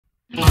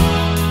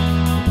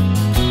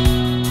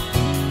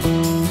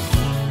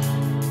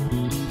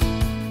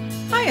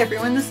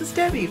everyone, this is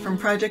Debbie from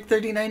Project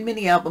 39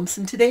 Mini Albums,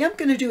 and today I'm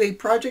going to do a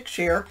project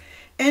share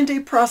and a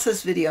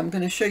process video. I'm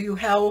going to show you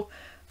how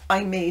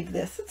I made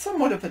this. It's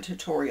somewhat of a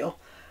tutorial.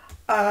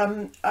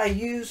 I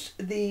used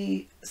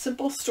the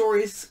Simple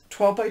Stories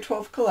 12 by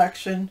 12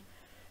 collection,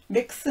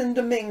 Mix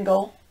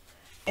A-Mingle,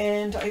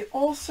 and I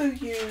also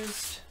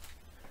used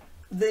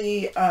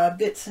the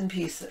bits and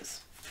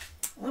pieces.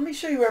 Let me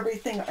show you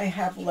everything I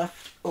have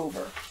left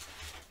over.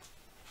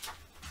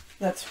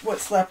 That's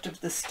what's left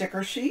of the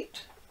sticker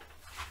sheet.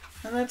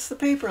 And that's the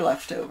paper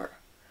left over.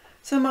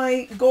 So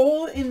my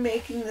goal in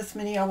making this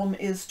mini album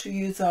is to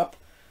use up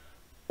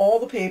all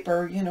the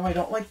paper. You know, I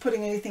don't like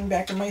putting anything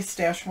back in my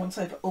stash once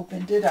I've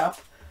opened it up.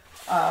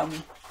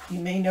 You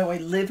may know I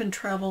live and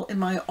travel in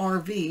my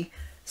RV,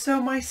 so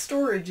my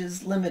storage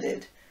is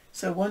limited.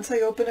 So once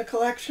I open a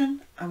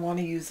collection, I want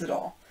to use it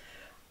all.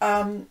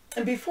 And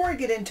before I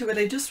get into it,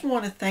 I just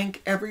want to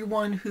thank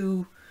everyone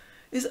who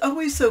is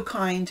always so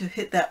kind to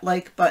hit that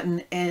like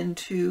button and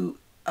to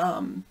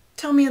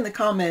tell me in the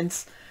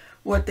comments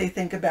what they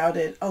think about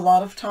it. A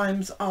lot of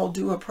times I'll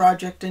do a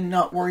project and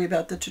not worry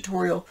about the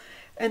tutorial,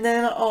 and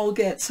then I'll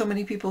get so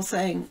many people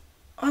saying,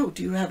 oh,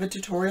 do you have a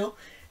tutorial?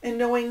 And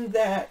knowing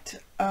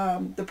that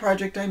the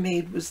project I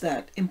made was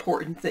that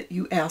important that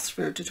you asked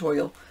for a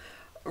tutorial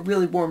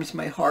really warms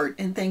my heart.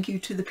 And thank you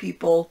to the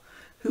people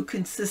who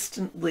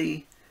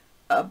consistently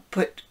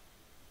put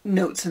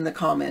notes in the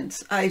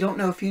comments. I don't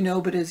know if you know,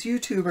 but as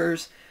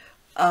YouTubers,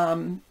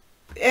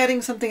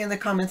 adding something in the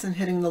comments and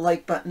hitting the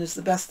like button is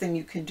the best thing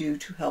you can do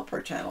to help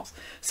our channels.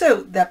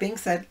 So that being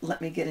said,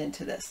 let me get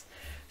into this.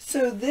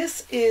 So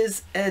this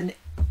is an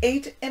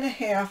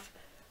 8.5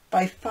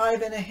 by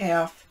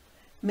 5.5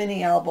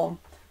 mini album.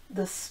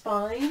 The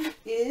spine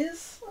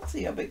is, let's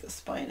see how big the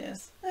spine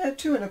is,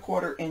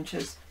 2¼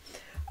 inches.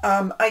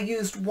 I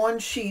used one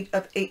sheet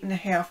of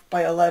 8.5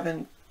 by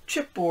 11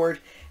 chipboard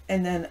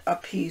and then a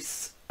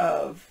piece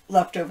of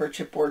leftover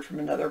chipboard from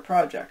another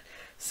project.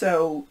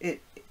 So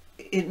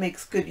it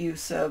makes good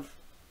use of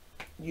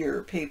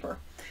your paper.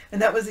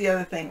 And that was the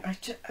other thing. I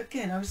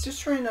was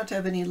just trying not to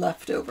have any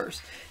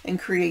leftovers and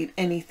create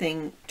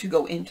anything to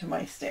go into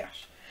my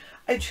stash.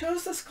 I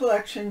chose this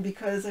collection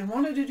because I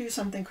wanted to do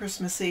something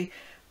Christmassy,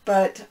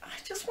 but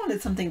I just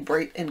wanted something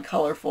bright and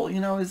colorful. You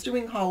know, I was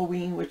doing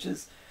Halloween, which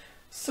is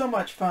so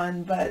much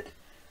fun, but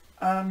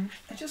I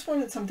just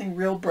wanted something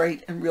real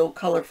bright and real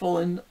colorful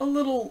and a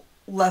little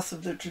less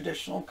of the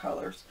traditional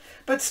colors.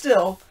 But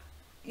still,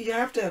 you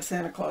have to have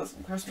Santa Claus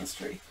and Christmas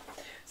tree.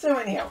 So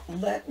anyhow,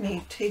 let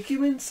me take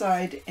you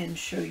inside and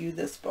show you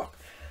this book.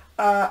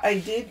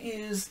 I did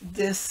use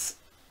this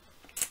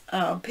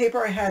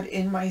paper I had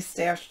in my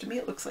stash. To me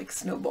it looks like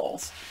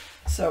snowballs,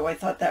 so I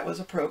thought that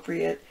was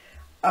appropriate.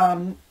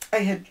 I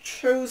had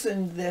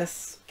chosen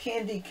this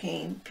candy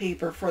cane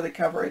paper for the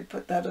cover. I'd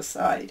put that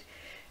aside,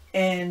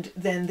 and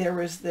then there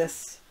was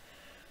this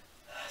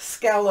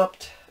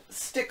scalloped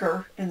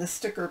sticker in the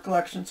sticker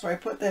collection, so I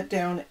put that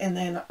down, and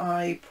then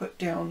I put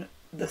down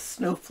the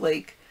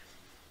snowflake,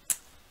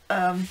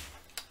 I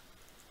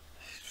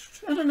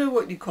don't know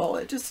what you call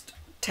it, just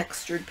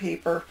textured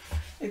paper.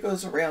 It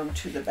goes around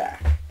to the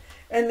back.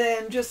 And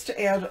then just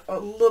to add a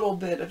little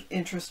bit of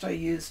interest, I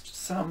used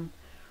some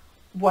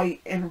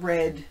white and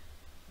red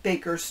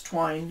baker's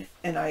twine,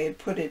 and I had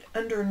put it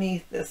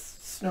underneath this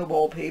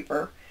snowball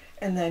paper,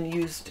 and then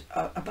used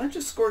a bunch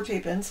of score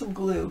tape and some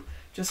glue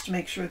just to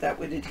make sure that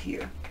would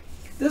adhere.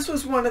 This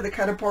was one of the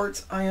cut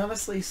aparts. I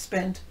honestly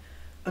spent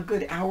a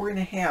good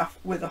hour-and-a-half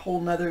with a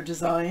whole nother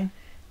design.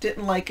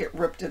 Didn't like it,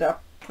 ripped it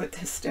up, put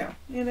this down.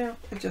 You know,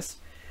 it just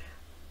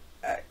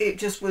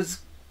was,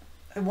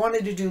 I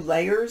wanted to do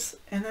layers,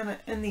 and then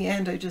in the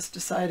end I just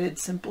decided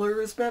simpler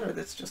is better.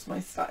 That's just my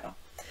style.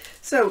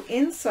 So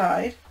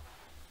inside,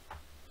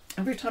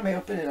 every time I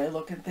open it I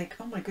look and think,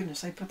 oh my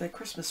goodness, I put that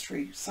Christmas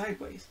tree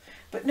sideways.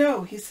 But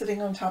no, he's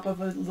sitting on top of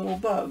a little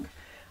bug.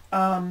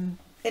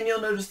 And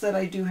you'll notice that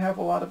I do have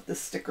a lot of the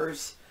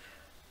stickers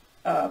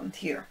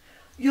here.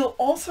 You'll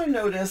also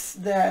notice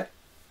that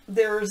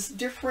there's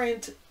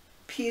different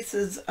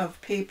pieces of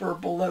paper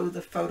below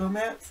the photo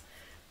mats.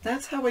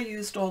 That's how I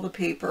used all the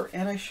paper,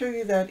 and I show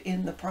you that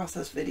in the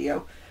process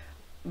video,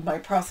 my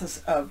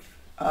process of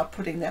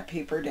putting that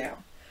paper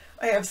down.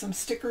 I have some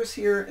stickers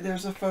here,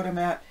 there's a photo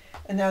mat,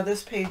 and now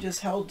this page is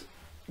held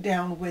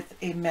down with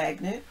a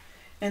magnet,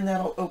 and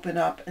that'll open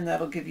up and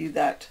that'll give you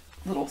that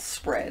little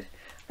spread.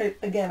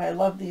 Again, I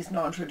love these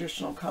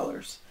non-traditional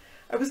colors.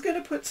 I was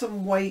going to put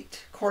some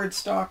white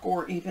cardstock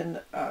or even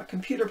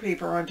computer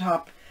paper on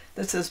top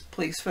that says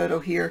please photo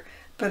here,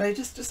 but I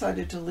just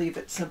decided to leave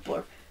it simpler.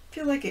 I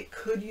feel like it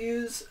could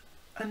use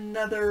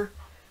another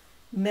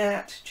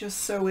mat just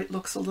so it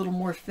looks a little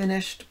more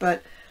finished,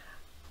 but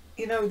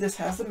you know, this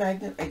has a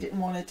magnet. I didn't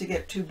want it to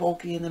get too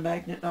bulky and the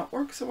magnet not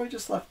work, so I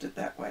just left it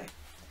that way.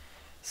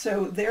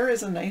 So there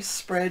is a nice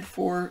spread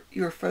for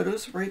your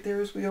photos right there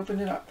as we open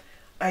it up.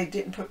 I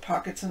didn't put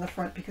pockets in the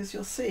front because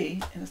you'll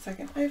see in a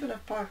second I have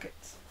enough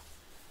pockets.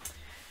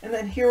 And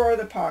then here are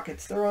the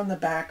pockets. They're on the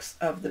backs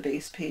of the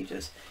base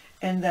pages,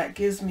 and that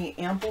gives me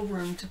ample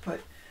room to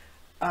put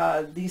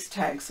these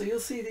tags. So you'll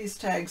see these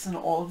tags in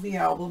all of the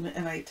album,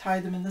 and I tie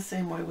them in the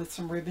same way with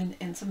some ribbon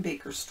and some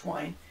baker's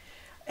twine.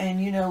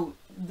 And you know,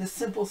 the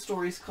Simple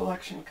Stories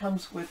collection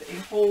comes with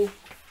a whole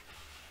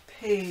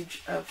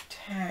page of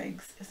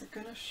tags. Is it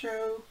going to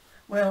show?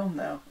 Well,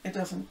 no, it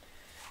doesn't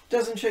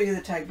show you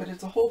the tag, but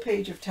it's a whole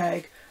page of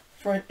tag,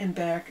 front and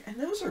back, and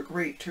those are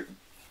great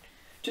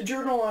to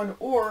journal on,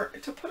 or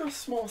to put a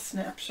small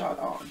snapshot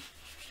on.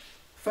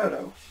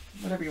 Photo,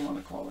 whatever you want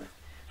to call it.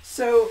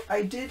 So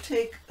I did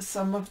take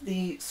some of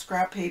the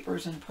scrap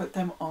papers and put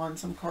them on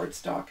some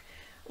cardstock,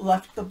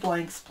 left the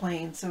blanks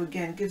plain, so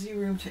again, gives you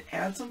room to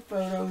add some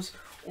photos,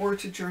 or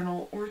to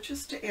journal, or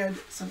just to add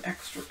some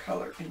extra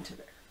color into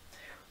there.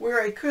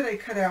 Where I could, I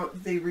cut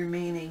out the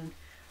remaining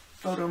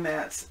photo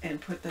mats and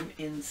put them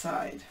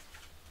inside.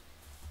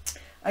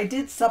 I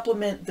did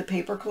supplement the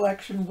paper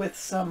collection with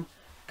some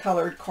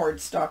colored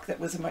cardstock that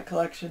was in my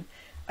collection.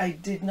 I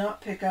did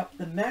not pick up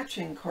the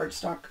matching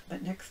cardstock,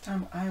 but next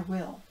time I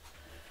will.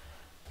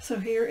 So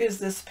here is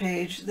this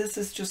page. This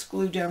is just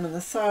glued down on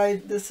the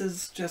side. This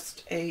is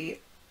just a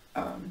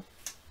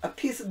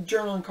piece of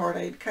journaling card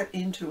I had cut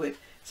into it,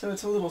 so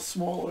it's a little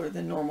smaller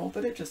than normal,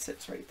 but it just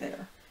sits right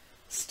there.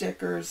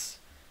 Stickers.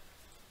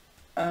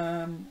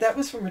 That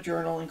was from a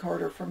journaling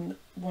card, or from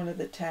one of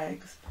the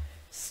tags.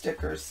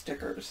 Stickers.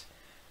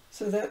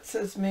 So that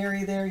says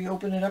Merry there. You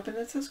open it up and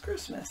it says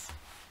Christmas.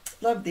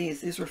 Love these.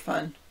 These were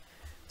fun.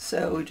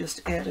 So we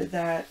just added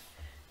that.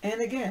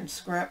 And again,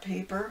 scrap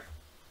paper.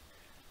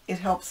 It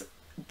helps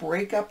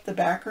break up the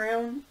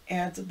background,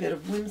 adds a bit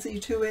of whimsy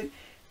to it,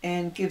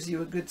 and gives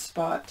you a good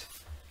spot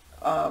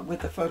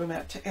with the photo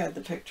mat to add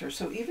the picture.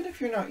 So even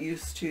if you're not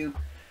used to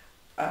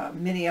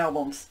mini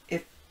albums,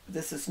 if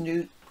this is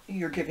new,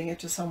 you're giving it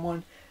to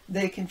someone,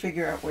 they can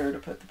figure out where to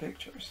put the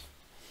pictures.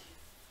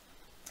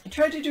 I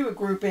tried to do a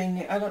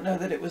grouping. I don't know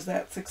that it was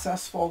that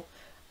successful.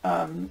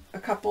 A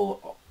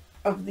couple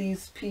of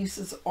these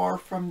pieces are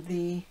from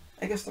the,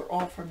 I guess they're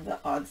all from the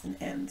odds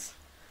and ends.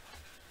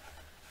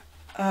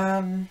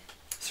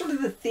 Sort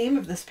of the theme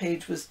of this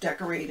page was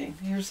decorating.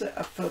 Here's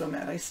a photo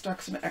mat. I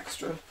stuck some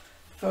extra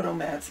photo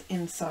mats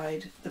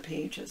inside the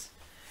pages.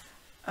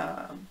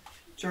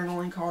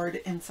 Journaling card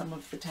and some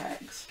of the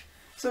tags.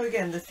 So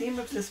again, the theme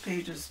of this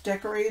page is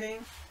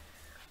decorating.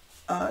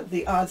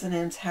 The odds and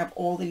ends have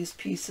all these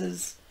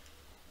pieces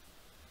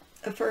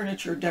of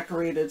furniture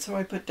decorated. So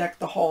I put Deck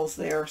the Halls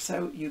there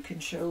so you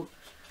can show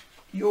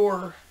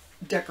your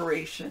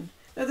decoration.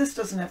 Now this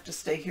doesn't have to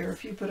stay here.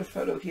 If you put a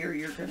photo here,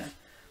 you're going to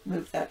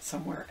move that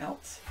somewhere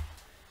else.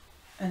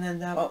 And then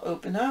that'll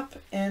open up,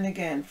 and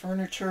again,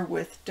 furniture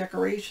with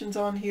decorations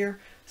on here,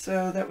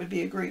 so that would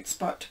be a great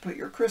spot to put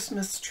your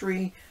Christmas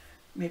tree,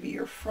 maybe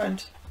your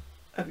front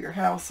of your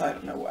house, I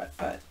don't know what,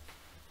 but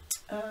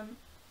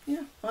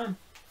yeah, fun.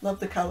 Love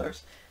the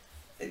colors.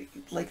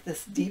 Like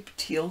this deep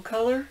teal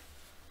color.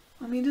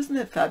 I mean, isn't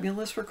it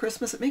fabulous for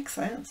Christmas? It makes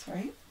sense,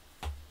 right?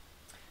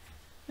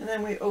 And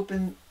then we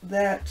open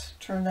that,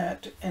 turn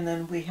that, and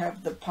then we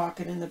have the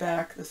pocket in the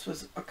back. This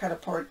was a cut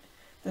apart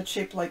that's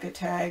shaped like a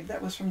tag.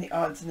 That was from the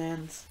odds and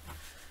ends.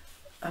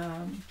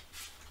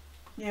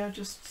 Yeah,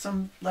 just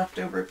some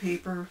leftover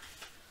paper,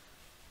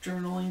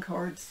 journaling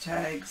cards,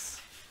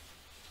 tags.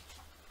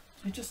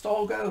 It just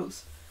all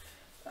goes.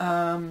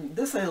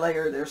 This I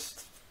layer,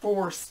 there's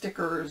 4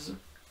 stickers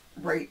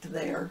right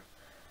there.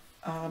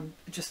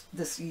 Just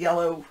this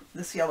yellow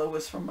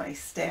was from my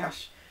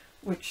stash,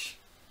 which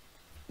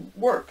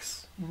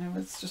works. You know,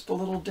 it's just a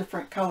little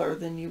different color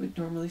than you would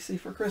normally see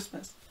for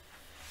Christmas.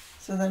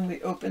 So then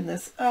we open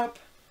this up,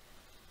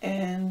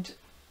 and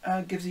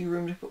gives you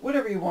room to put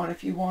whatever you want.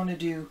 If you want to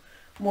do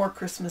more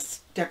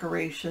Christmas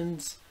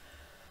decorations,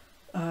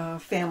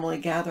 family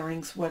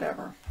gatherings,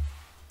 whatever.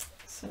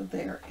 So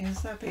there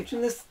is that page.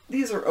 And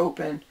these are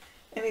open.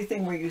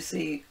 Anything where you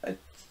see a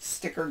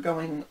sticker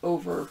going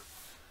over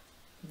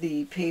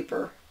the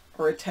paper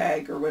or a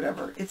tag or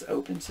whatever, it's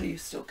open, so you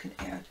still can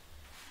add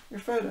your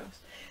photos.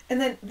 And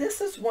then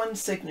this is one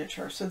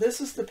signature. So this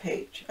is the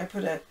page. I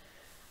put a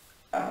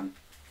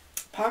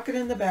pocket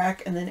in the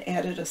back and then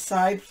added a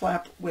side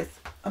flap with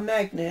a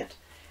magnet,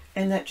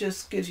 and that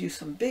just gives you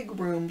some big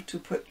room to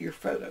put your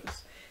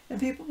photos. And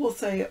people will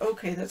say,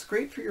 okay, that's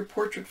great for your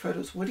portrait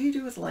photos. What do you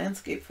do with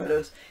landscape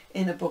photos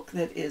in a book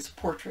that is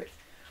portrait?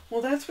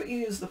 Well, that's what you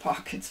use the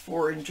pockets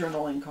for in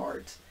journaling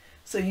cards.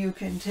 So you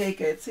can take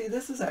it. See,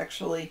 this is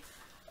actually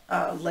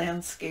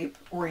landscape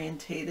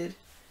orientated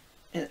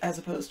as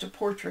opposed to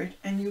portrait,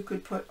 and you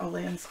could put a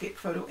landscape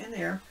photo in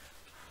there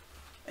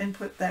and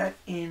put that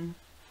in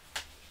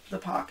the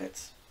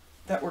pockets.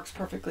 That works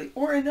perfectly.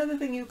 Or another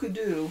thing you could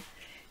do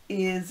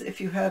is, if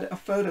you had a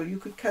photo, you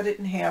could cut it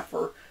in half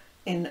or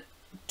in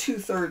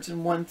 2/3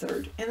 and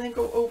 1/3, and then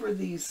go over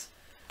these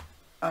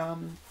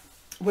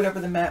whatever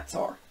the mats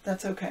are.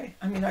 That's okay.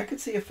 I mean, I could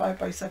see a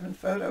 5x7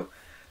 photo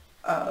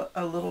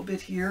a little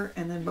bit here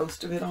and then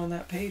most of it on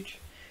that page.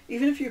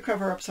 Even if you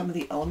cover up some of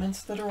the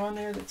elements that are on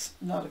there, that's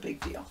not a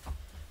big deal.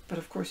 But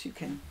of course you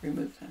can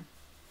remove them.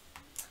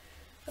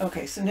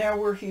 Okay, so now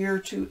we're here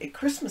to a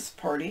Christmas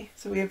party.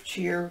 So we have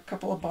cheer, a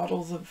couple of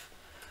bottles of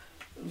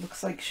It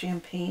looks like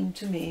champagne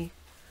to me.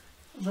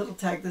 A little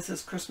tag that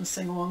says Christmas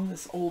Sing Along,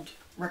 this old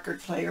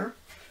record player.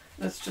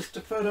 That's just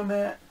a photo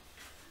mat.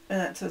 And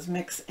that says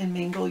Mix and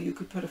Mingle. You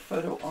could put a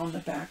photo on the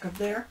back of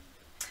there.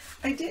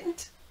 I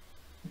didn't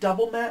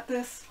double mat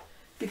this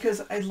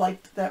because I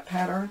liked that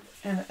pattern.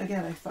 And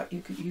again, I thought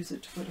you could use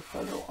it to put a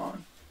photo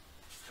on.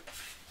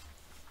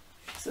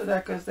 So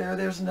that goes there.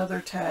 There's another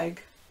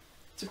tag.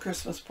 It's a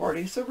Christmas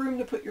party. So room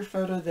to put your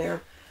photo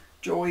there.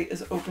 Joy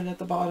is open at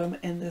the bottom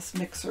and this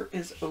mixer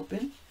is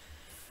open.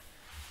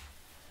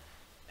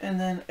 And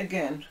then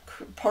again,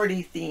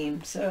 party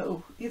theme.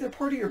 So either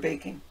party or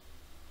baking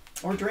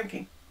or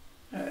drinking,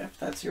 if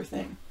that's your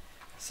thing.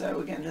 So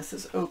again, this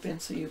is open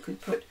so you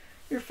could put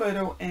your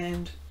photo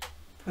and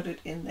put it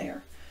in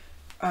there.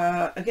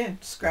 Again,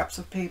 scraps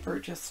of paper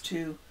just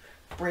to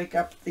break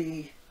up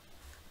the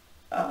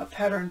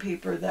pattern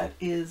paper that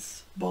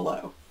is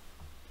below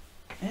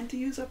and to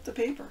use up the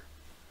paper.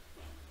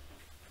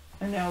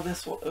 And now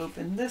this will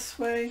open this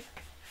way.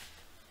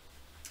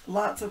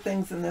 Lots of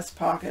things in this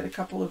pocket, a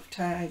couple of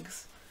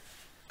tags,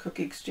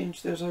 cookie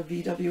exchange. There's our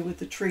VW with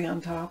the tree on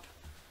top.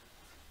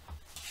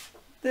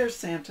 There's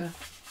Santa.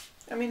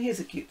 I mean, he's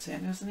a cute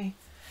Santa, isn't he?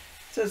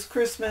 It says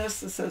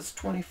Christmas, it says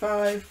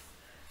 25.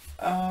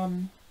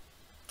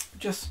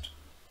 Just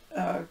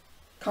a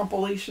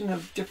compilation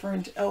of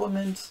different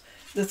elements.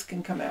 This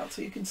can come out,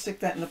 so you can stick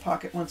that in the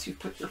pocket once you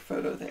put your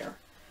photo there.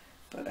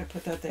 But I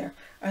put that there.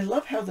 I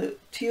love how the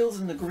teals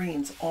and the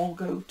greens all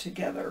go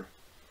together.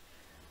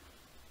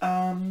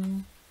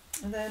 And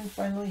then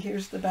finally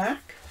here's the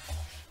back.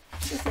 I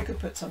guess I could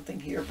put something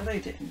here, but I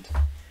didn't.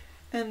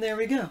 And there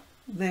we go.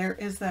 There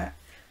is that.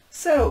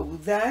 So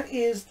that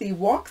is the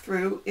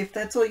walkthrough. If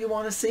that's all you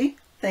want to see,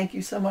 thank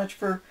you so much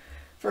for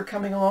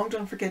coming along.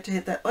 Don't forget to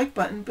hit that like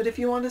button. But if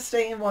you want to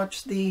stay and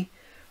watch the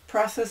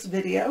process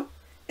video,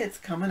 it's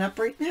coming up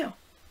right now.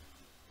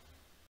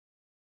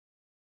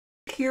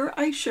 Here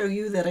I show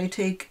you that I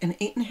take an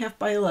 8.5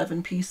 by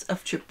 11 piece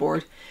of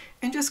chipboard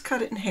and just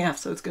cut it in half,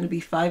 so it's going to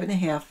be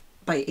 5.5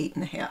 by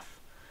 8.5.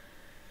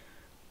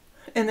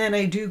 And then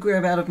I do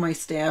grab out of my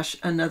stash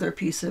another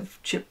piece of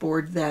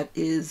chipboard that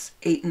is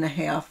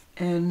 8.5,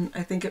 and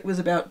I think it was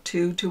about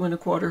 2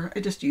 1/4. I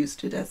just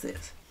used it as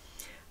is.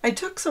 I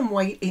took some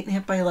white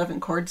 8.5 by 11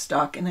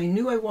 cardstock, and I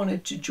knew I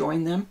wanted to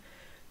join them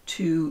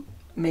to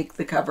make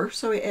the cover,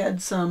 so I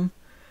add some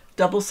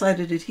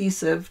double-sided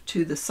adhesive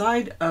to the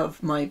side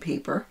of my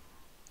paper,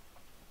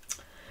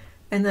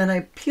 and then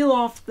I peel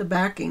off the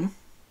backing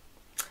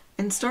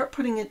and start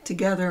putting it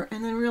together,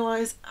 and then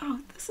realize,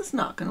 oh, this is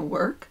not going to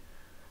work.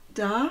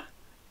 The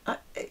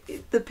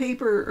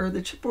paper or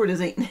the chipboard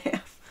is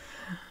 8.5.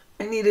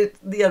 I need it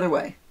the other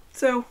way.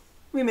 So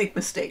we make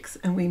mistakes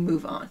and we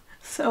move on.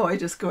 So I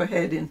just go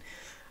ahead and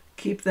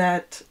keep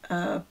that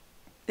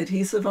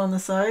adhesive on the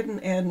side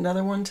and add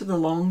another one to the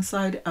long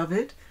side of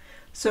it.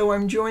 So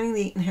I'm joining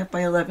the 8.5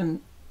 by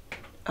 11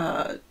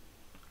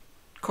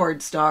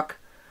 cardstock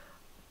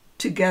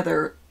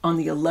together on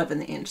the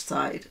 11-inch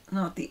side,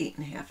 not the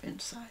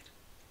 8.5-inch side.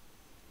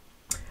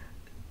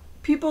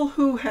 People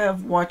who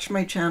have watched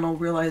my channel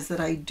realize that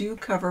I do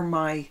cover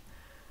my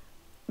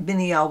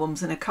mini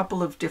albums in a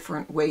couple of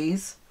different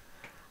ways.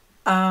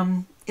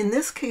 In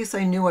this case,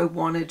 I knew I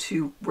wanted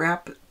to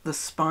wrap the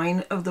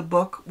spine of the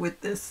book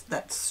with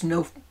that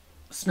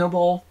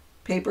snowball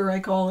paper, I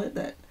call it,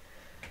 that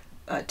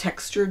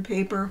textured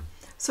paper.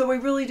 So I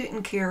really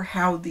didn't care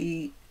how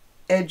the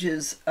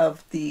edges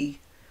of the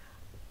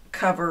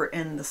cover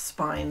and the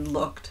spine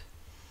looked.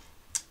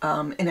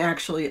 And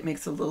actually it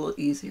makes it a little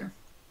easier.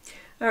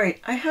 All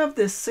right, I have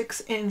this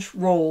 6-inch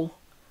roll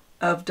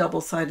of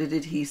double-sided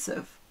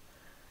adhesive.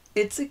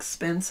 It's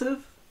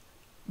expensive,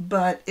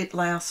 but it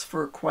lasts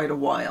for quite a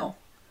while.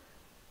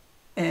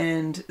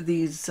 And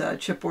these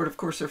chipboard, of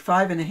course, are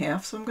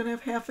 5.5, so I'm going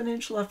to have 1/2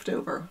 inch left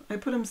over. I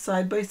put them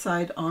side by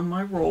side on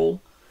my roll.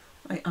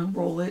 I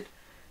unroll it,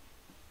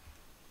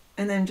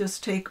 and then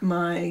just take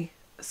my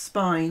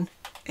spine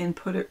and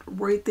put it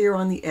right there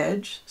on the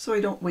edge so I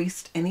don't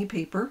waste any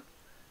paper.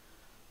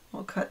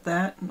 I'll cut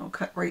that, and I'll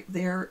cut right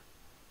there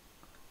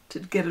to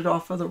get it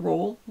off of the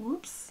roll.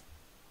 Whoops.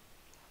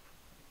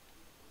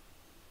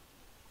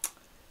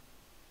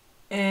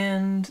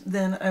 And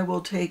then I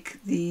will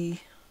take the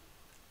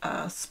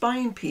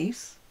spine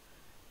piece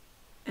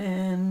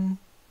and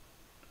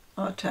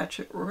I'll attach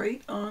it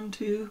right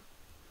onto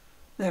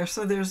there,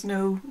 so there's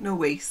no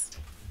waste.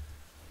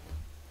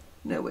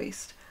 No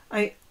waste.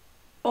 I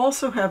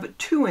also have a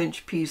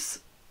 2-inch piece,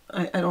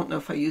 I don't know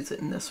if I use it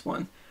in this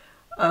one,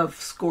 of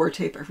score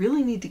tape. I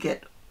really need to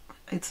get,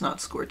 it's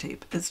not score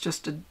tape, it's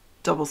just a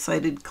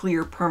double-sided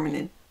clear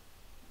permanent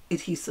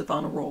adhesive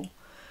on a roll.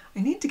 I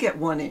need to get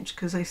 1 inch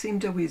because I seem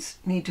to always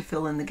need to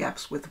fill in the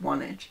gaps with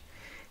 1 inch.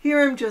 Here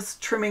I'm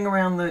just trimming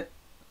around the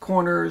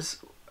corners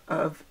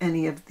of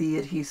any of the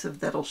adhesive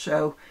that'll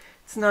show.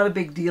 It's not a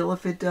big deal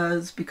if it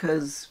does,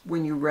 because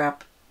when you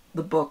wrap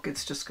the book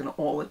it's just going to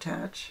all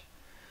attach.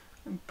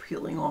 I'm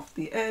peeling off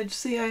the edge.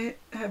 See, I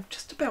have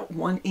just about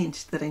 1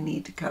 inch that I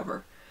need to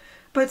cover.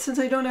 But since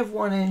I don't have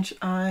 1 inch,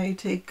 I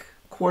take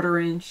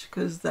 1/4 inch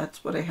because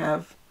that's what I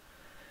have,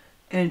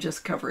 and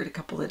just cover it a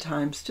couple of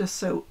times just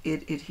so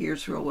it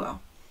adheres real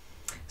well.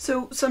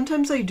 So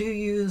sometimes I do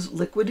use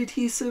liquid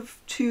adhesive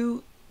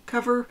to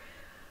cover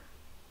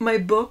my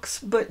books,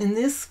 but in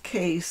this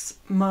case,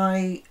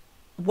 my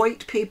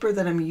white paper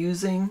that I'm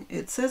using,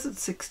 it says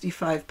it's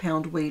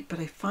 65-pound weight, but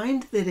I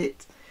find that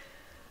it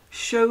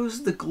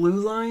shows the glue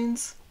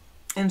lines,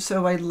 and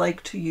so I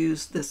like to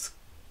use this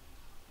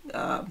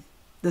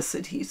this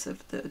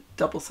adhesive, the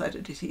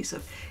double-sided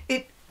adhesive.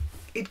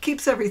 It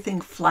keeps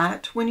everything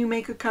flat when you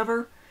make a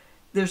cover.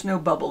 There's no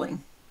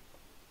bubbling.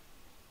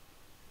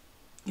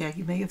 Yeah,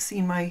 you may have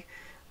seen my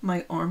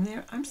arm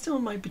there. I'm still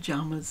in my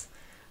pajamas,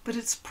 but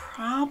it's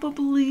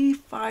probably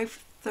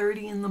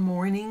 5:30 in the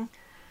morning.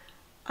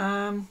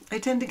 I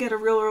tend to get a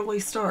real early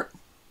start.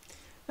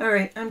 All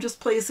right, I'm just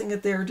placing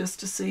it there just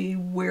to see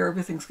where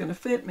everything's going to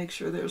fit, make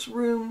sure there's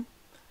room,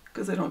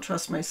 because I don't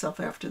trust myself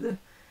after the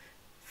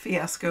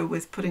fiasco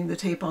with putting the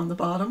tape on the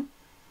bottom.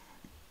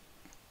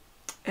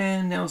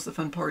 And now's the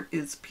fun part,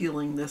 is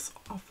peeling this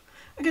off.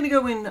 I'm going to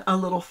go in a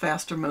little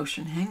faster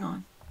motion. Hang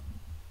on.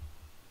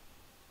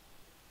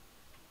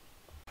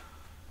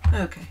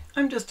 Okay,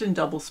 I'm just in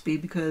double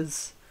speed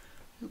because,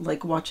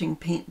 like watching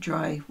paint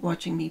dry,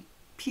 watching me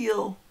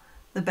peel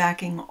the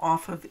backing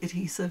off of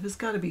adhesive has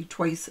got to be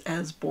twice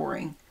as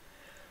boring.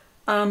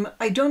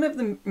 I don't have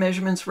the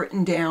measurements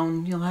written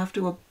down. You'll have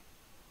to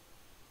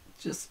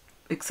just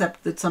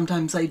accept that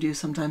sometimes I do,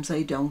 sometimes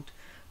I don't,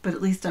 but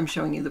at least I'm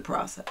showing you the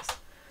process.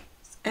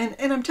 And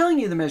I'm telling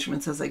you the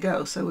measurements as I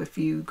go, so if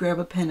you grab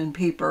a pen and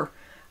paper,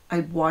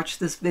 I'd watch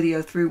this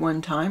video through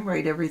one time,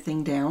 write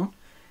everything down,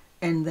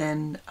 and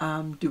then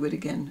do it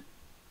again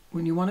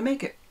when you want to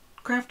make it.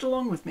 Craft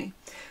along with me.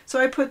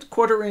 So I put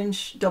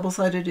 1/4-inch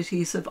double-sided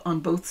adhesive on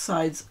both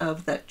sides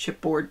of that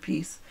chipboard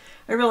piece.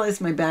 I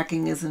realized my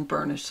backing isn't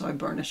burnished, so I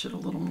burnish it a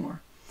little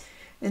more.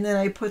 And then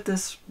I put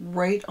this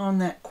right on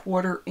that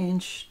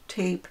 1/4-inch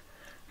tape.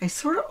 I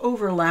sort of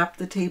overlap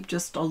the tape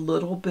just a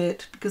little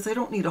bit because I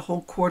don't need a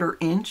whole 1/4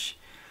 inch.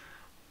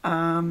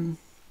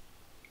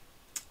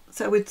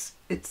 So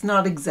it's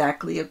not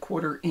exactly a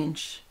 1/4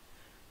 inch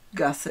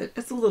gusset.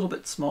 It's a little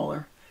bit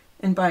smaller.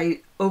 And by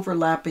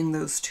overlapping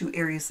those two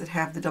areas that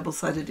have the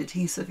double-sided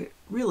adhesive, it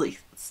really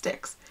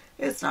sticks.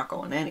 It's not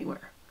going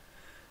anywhere.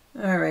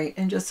 All right,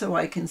 and just so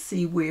I can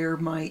see where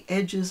my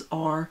edges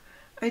are,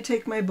 I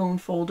take my bone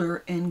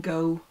folder and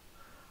go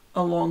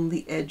along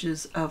the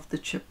edges of the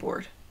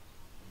chipboard.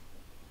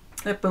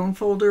 That bone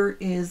folder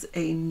is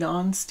a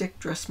non-stick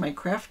Dress My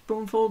Craft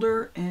bone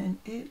folder, and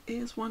it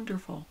is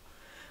wonderful.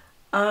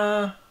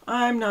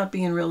 I'm not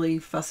being really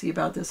fussy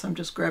about this. I'm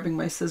just grabbing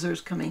my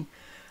scissors, coming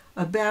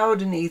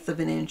about 1/8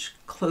 of an inch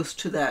close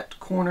to that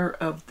corner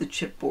of the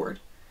chipboard.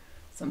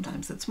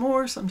 Sometimes it's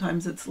more,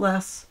 sometimes it's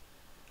less,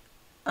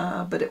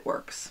 but it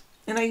works.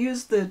 And I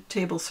use the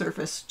table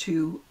surface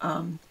to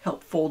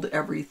help fold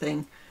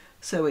everything,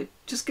 so it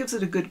just gives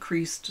it a good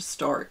crease to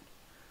start.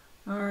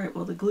 All right,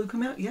 will the glue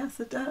come out? Yes,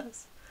 it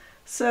does.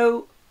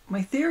 So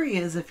my theory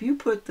is if you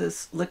put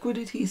this liquid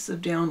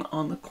adhesive down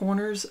on the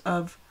corners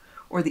of,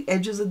 or the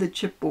edges of the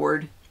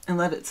chipboard, and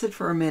let it sit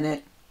for a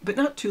minute, but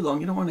not too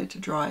long, you don't want it to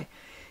dry,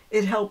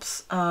 it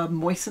helps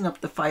moisten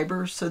up the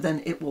fibers, so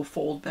then it will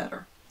fold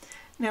better.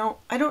 Now,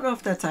 I don't know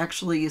if that's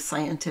actually a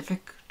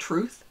scientific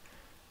truth,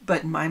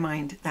 but in my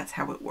mind, that's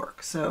how it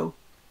works. So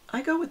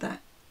I go with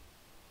that.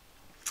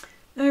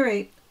 All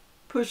right,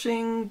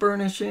 pushing,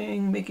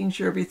 burnishing, making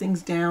sure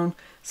everything's down.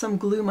 Some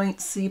glue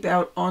might seep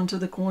out onto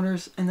the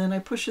corners, and then I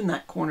push in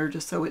that corner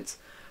just so it's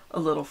a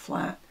little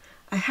flat.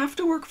 I have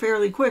to work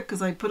fairly quick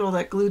because I put all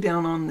that glue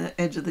down on the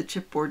edge of the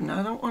chipboard, and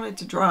I don't want it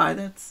to dry.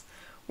 That's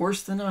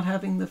worse than not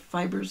having the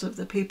fibers of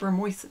the paper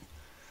moisten,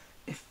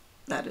 if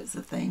that is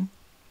a thing.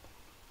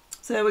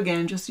 So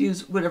again, just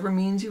use whatever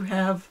means you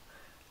have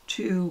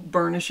to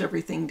burnish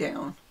everything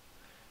down.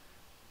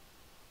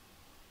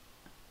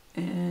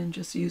 And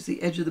just use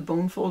the edge of the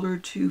bone folder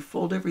to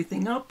fold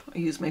everything up. I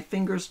use my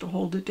fingers to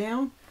hold it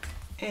down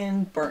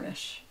and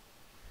burnish.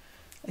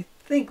 I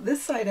think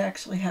this side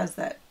actually has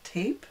that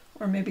tape,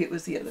 or maybe it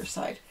was the other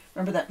side.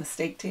 Remember that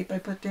mistake tape I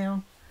put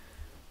down?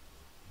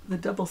 The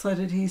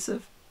double-sided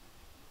adhesive?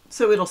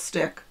 So it'll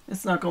stick.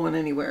 It's not going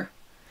anywhere.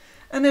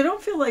 And I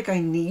don't feel like I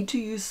need to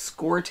use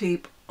score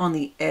tape on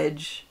the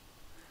edge,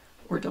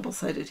 or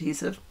double-sided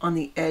adhesive on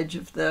the edge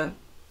of the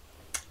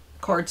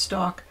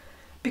cardstock,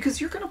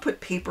 because you're going to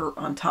put paper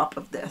on top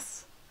of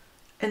this,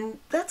 and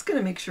that's going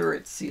to make sure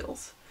it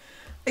seals.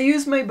 I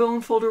use my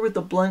bone folder with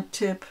the blunt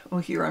tip. Oh,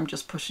 here I'm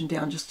just pushing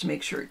down just to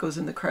make sure it goes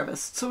in the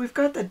crevice. So we've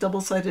got that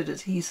double-sided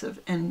adhesive,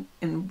 and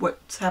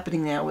what's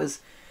happening now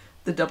is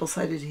the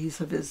double-sided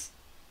adhesive is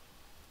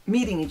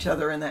meeting each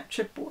other in that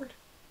chipboard.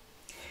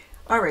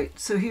 All right,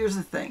 so here's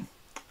the thing.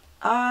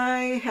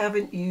 I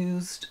haven't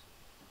used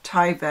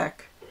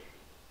Tyvek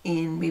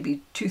in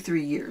maybe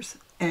 2-3 years,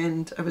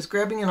 and I was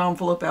grabbing an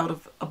envelope out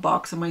of a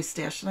box in my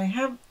stash, and I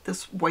have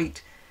this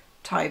white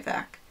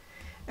Tyvek,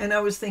 and I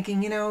was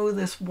thinking, you know,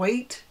 this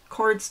white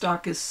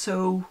cardstock is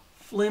so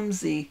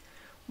flimsy,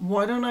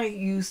 why don't I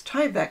use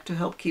Tyvek to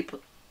help keep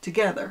it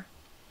together?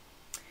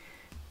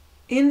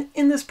 In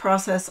this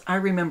process, I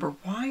remember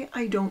why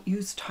I don't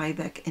use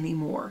Tyvek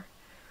anymore.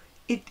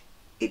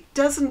 It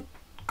doesn't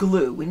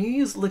glue. When you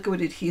use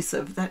liquid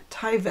adhesive, that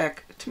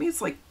Tyvek, to me,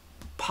 it's like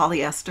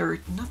polyester.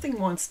 Nothing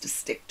wants to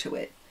stick to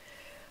it.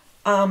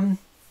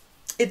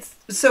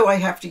 So I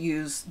have to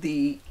use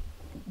the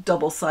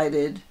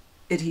double-sided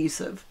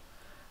adhesive,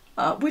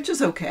 which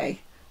is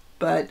okay.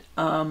 But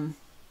now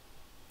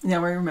I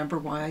remember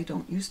why I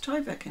don't use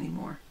Tyvek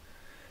anymore.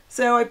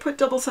 So I put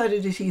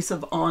double-sided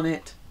adhesive on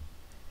it.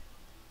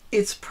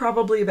 It's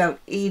probably about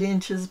 8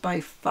 inches by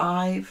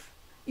 5.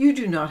 You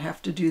do not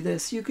have to do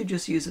this. You could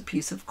just use a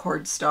piece of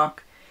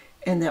cardstock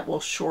and that will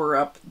shore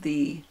up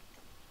the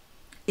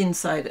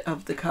inside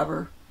of the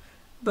cover.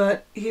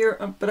 But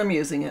I'm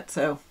using it,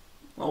 so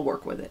I'll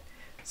work with it.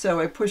 So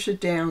I push it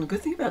down.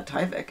 Good thing about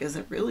Tyvek is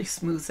it really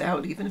smooths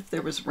out even if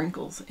there was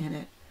wrinkles in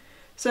it.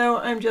 So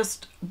I'm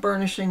just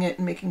burnishing it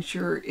and making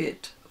sure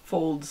it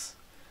folds,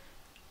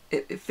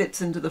 it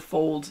fits into the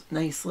fold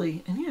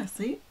nicely. And yeah,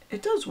 see,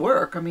 it does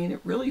work. I mean,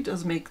 it really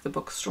does make the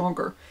book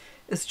stronger.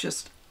 It's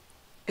just,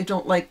 I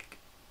don't like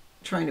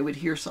trying to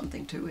adhere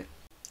something to it.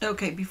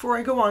 Okay, before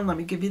I go on, let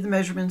me give you the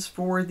measurements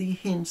for the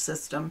hinge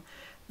system.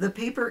 The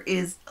paper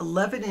is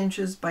 11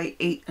 inches by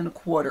 8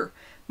 1/4.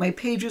 My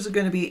pages are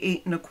going to be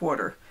 8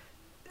 1/4.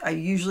 I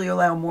usually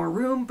allow more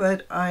room,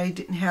 but I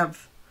didn't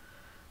have,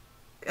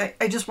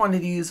 I just wanted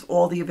to use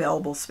all the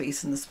available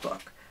space in this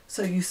book.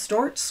 So you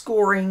start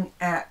scoring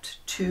at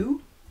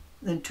 2,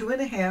 then 2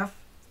 1/2,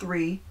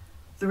 3,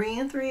 3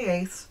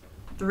 3/8,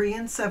 3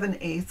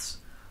 7/8,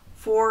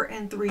 4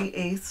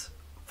 3/8,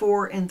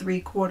 4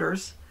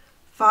 3/4,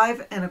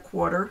 5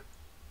 1/4,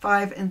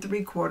 5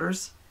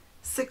 3/4,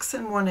 6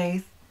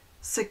 1/8,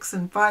 6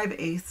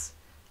 5/8,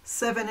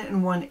 7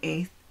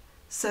 1/8,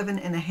 7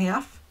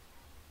 1/2,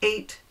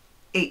 8,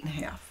 8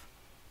 1/2.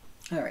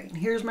 All right, and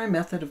here's my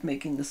method of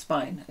making the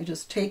spine. I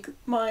just take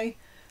my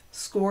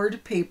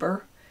scored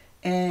paper,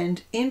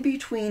 and in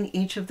between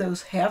each of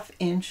those 1/2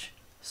 inch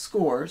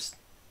scores,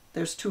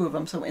 there's 2 of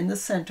them, so in the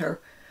center,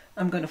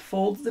 I'm going to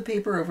fold the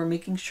paper over,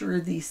 making sure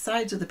the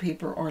sides of the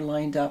paper are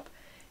lined up,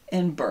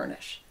 and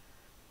burnish.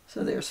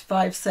 So there's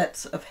 5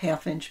 sets of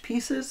 1/2 inch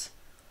pieces,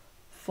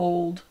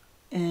 fold,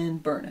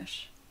 and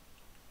burnish.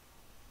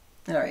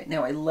 All right,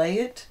 now I lay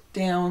it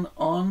down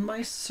on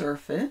my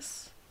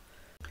surface,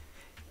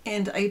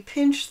 and I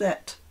pinch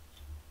the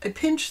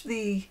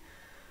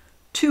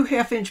 2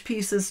 1/2 inch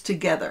pieces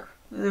together.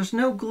 There's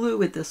no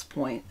glue at this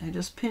point. I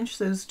just pinch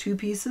those 2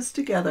 pieces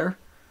together.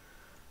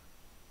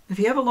 If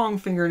you have a long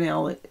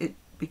fingernail,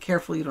 be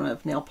careful you don't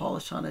have nail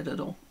polish on it.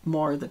 It'll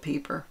mar the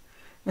paper.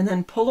 And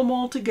then pull them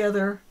all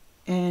together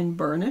and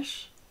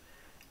burnish.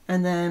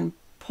 And then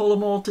pull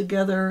them all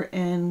together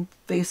and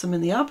face them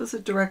in the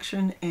opposite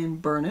direction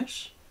and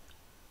burnish.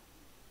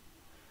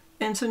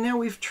 And so now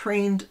we've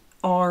trained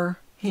our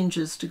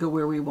hinges to go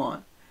where we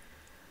want.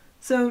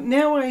 So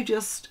now I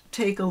just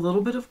take a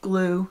little bit of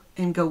glue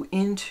and go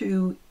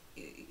into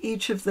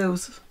each of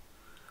those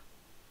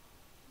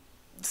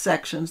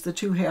sections, the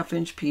 2 1/2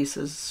 inch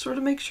pieces. Sort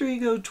of make sure you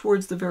go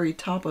towards the very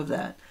top of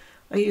that.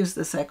 I use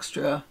this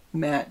extra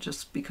mat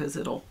just because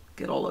it'll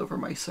get all over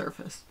my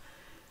surface.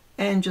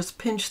 And just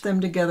pinch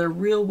them together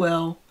real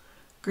well.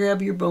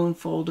 Grab your bone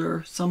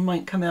folder. Some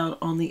might come out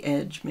on the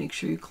edge. Make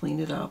sure you clean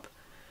it up.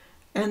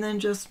 And then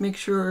just make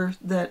sure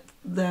that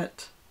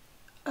that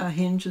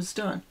hinge is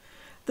done.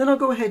 Then I'll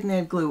go ahead and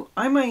add glue.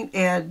 I might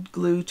add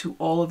glue to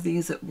all of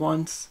these at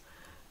once.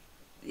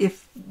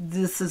 If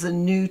this is a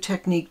new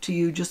technique to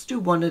you, just do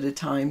one at a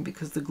time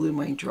because the glue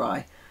might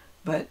dry.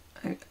 But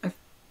I've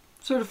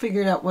sort of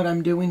figured out what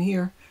I'm doing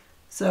here.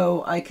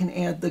 So I can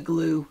add the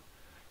glue,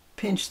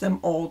 pinch them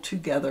all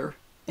together,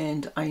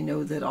 and I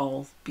know that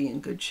I'll be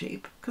in good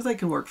shape because I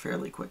can work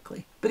fairly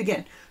quickly. But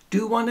again,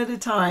 do one at a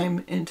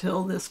time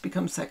until this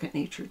becomes second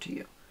nature to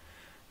you.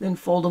 Then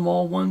fold them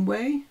all one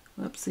way.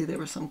 Let's see, there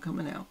was some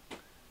coming out.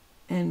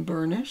 And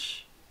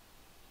burnish.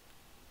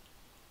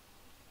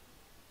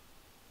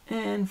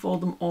 And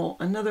fold them all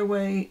another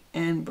way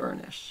and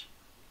burnish.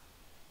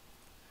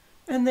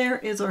 And there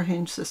is our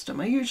hinge system.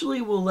 I usually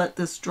will let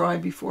this dry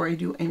before I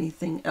do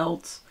anything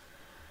else.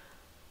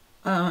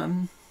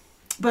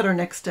 But our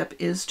next step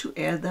is to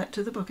add that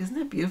to the book. Isn't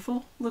that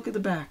beautiful? Look at the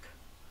back.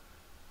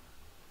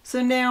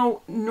 So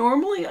now,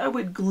 normally I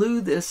would glue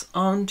this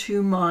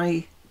onto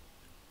my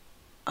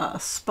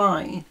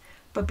spine,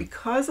 but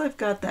because I've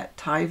got that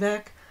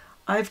Tyvek,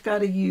 I've got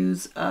to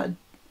use a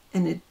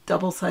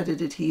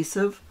double-sided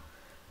adhesive.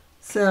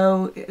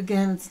 So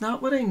again, it's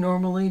not what I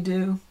normally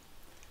do.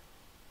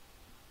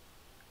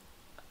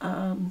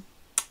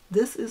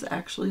 This is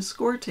actually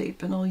score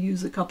tape, and I'll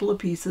use a couple of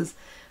pieces.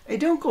 I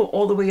don't go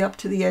all the way up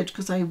to the edge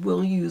because I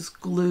will use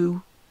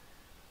glue,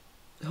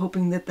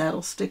 hoping that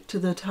that'll stick to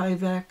the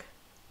Tyvek.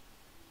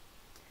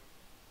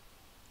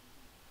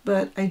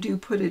 But I do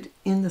put it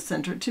in the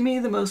center. To me,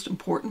 the most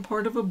important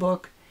part of a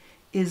book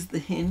is the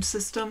hinge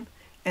system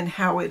and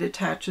how it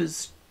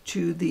attaches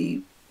to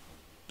the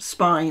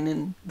spine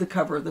and the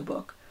cover of the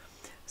book.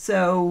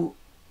 So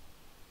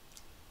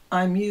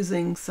I'm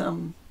using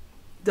some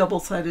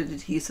double-sided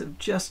adhesive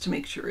just to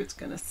make sure it's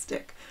going to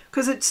stick,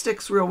 because it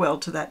sticks real well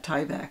to that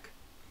Tyvek.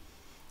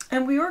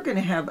 And we are going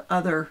to have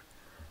other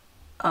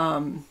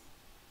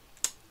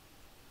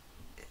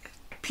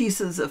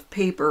pieces of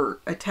paper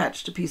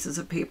attached to pieces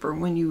of paper.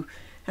 When you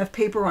have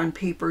paper on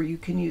paper, you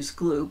can use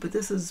glue, but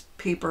this is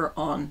paper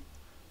on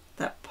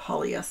that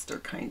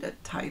polyester kind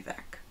of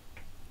Tyvek.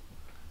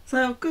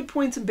 So good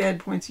points and bad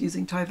points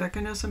using Tyvek.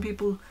 I know some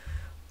people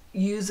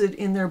use it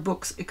in their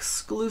books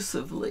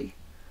exclusively,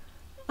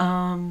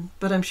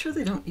 but I'm sure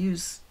they don't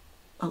use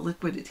a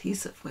liquid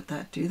adhesive with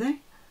that, do they?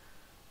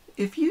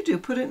 If you do,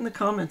 put it in the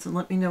comments and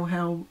let me know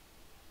how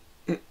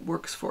it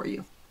works for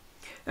you.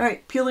 All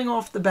right, peeling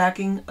off the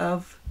backing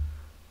of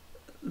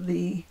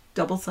the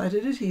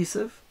double-sided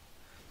adhesive.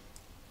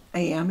 I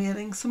am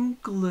adding some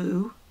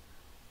glue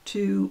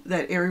to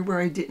that area where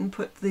I didn't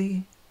put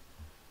the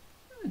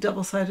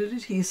double-sided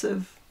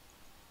adhesive.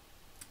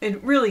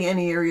 And really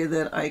any area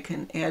that I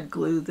can add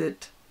glue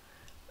that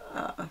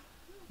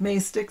may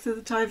stick to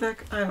the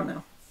Tyvek. I don't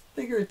know.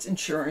 Figure it's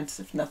insurance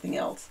if nothing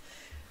else.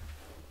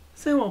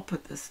 So I'll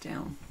put this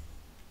down.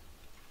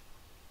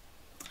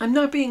 I'm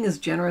not being as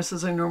generous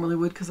as I normally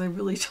would because I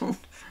really don't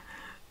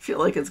feel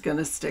like it's going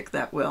to stick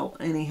that well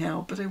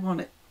anyhow, but I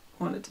want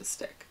it to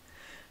stick.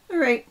 All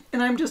right,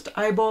 and I'm just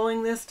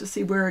eyeballing this to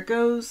see where it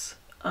goes.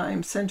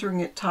 I'm centering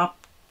it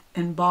top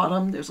and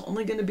bottom. There's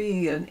only going to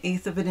be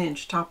 1/8 of an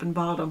inch top and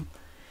bottom,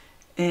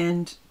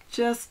 and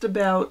just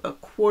about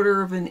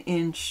 1/4 of an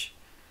inch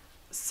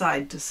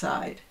side to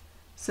side.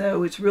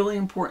 So it's really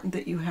important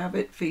that you have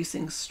it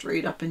facing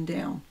straight up and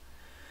down.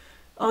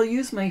 I'll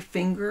use my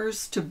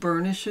fingers to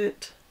burnish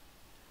it.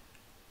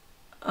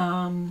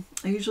 I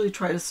usually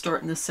try to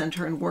start in the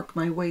center and work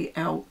my way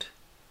out.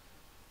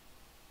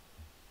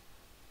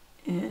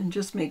 And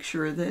just make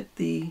sure that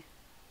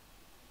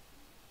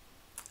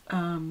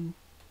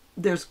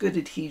there's good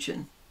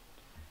adhesion.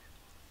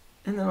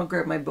 And then I'll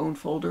grab my bone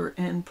folder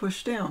and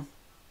push down.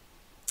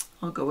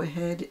 I'll go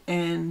ahead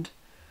and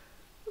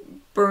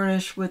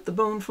burnish with the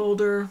bone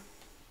folder.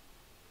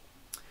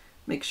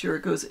 Make sure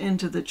it goes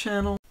into the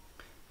channel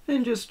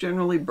and just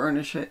generally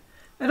burnish it.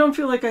 I don't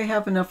feel like I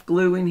have enough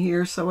glue in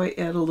here, so I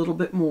add a little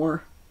bit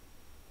more.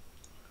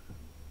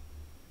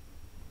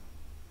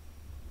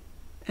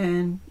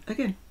 And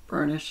again,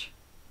 burnish.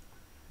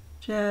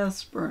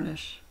 Just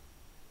burnish.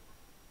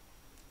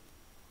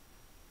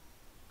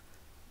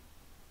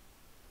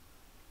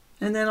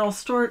 And then I'll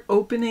start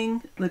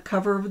opening the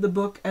cover of the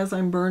book as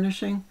I'm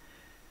burnishing,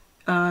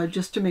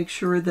 just to make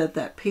sure that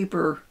that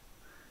paper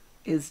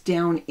is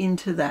down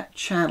into that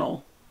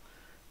channel.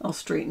 I'll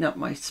straighten up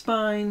my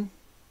spine,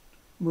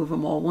 move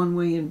them all one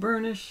way and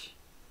burnish.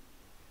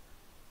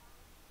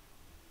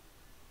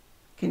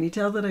 Can you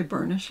tell that I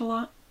burnish a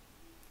lot?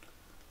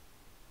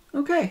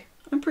 Okay,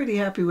 I'm pretty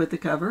happy with the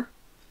cover.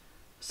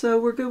 So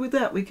we're good with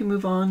that. We can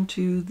move on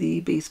to the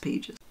base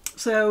pages.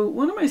 So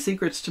one of my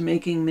secrets to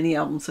making mini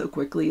albums so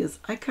quickly is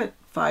I cut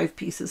 5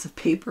 pieces of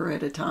paper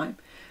at a time.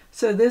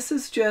 So this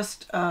is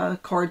just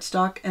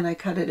cardstock, and I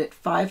cut it at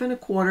 5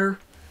 1/4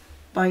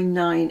 by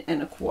 9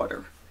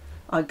 1/4.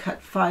 I'll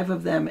cut 5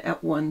 of them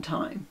at one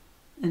time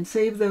and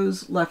save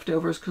those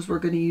leftovers because we're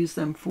going to use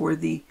them for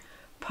the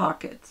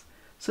pockets.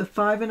 So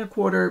 5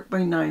 1/4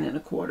 by 9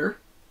 1/4.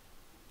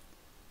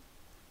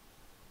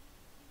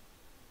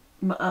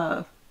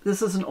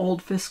 This is an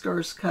old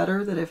Fiscars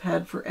cutter that I've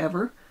had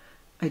forever.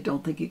 I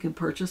don't think you can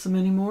purchase them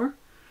anymore.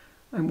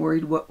 I'm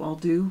worried what I'll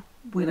do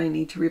when I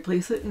need to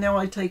replace it. Now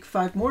I take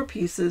 5 more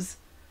pieces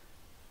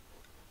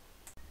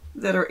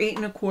that are 8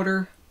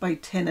 1/4 by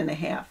 10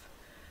 1/2.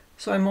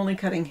 So I'm only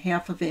cutting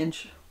 1/2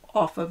 inch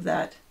off of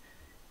that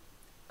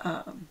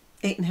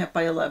 8 1/2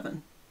 by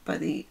 11. By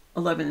the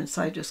 11 inch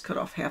side, just cut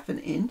off 1/2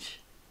 inch.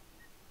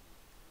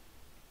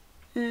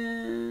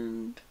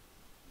 And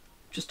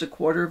just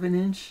 1/4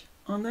 inch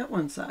on that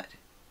one side.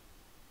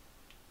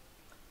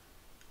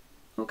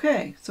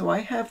 Okay, so I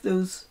have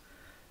those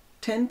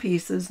 10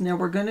 pieces. Now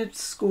we're going to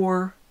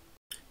score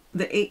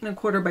the 8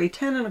 1/4 by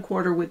 10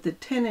 1/4 with the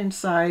 10 inch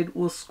side.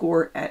 We'll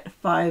score at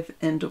 5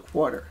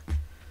 1/4.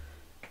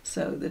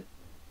 So the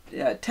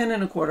 10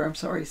 1/4, I'm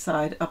sorry,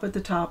 side up at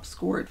the top,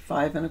 score at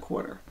 5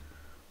 1/4.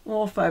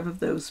 All 5 of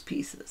those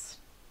pieces.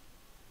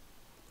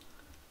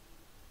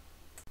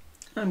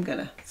 I'm going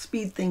to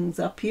speed things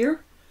up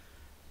here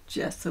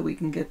just so we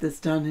can get this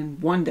done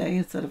in one day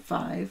instead of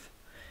 5.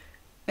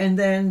 And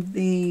then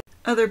the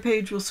other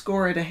page will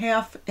score at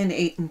 1/2 and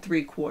 8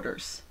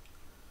 3/4.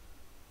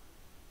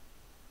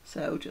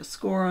 So just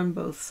score on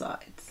both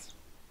sides.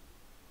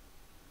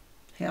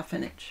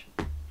 1/2 inch.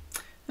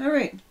 All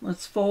right,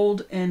 let's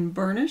fold and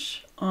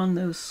burnish on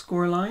those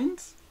score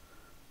lines.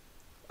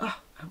 Oh,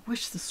 I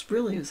wish this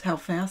really was how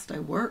fast I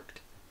worked.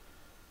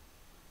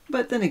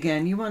 But then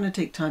again, you want to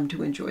take time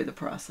to enjoy the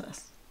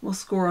process. We'll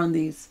score on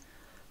these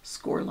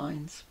score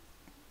lines.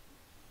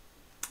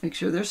 Make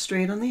sure they're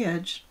straight on the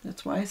edge.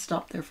 That's why I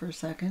stopped there for a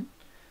second.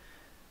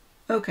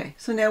 Okay,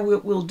 so now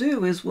what we'll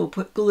do is we'll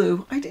put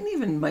glue. I didn't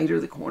even miter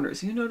the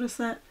corners. You notice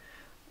that?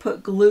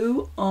 Put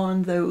glue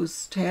on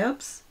those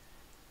tabs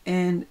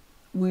and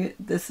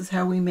this is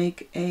how we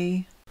make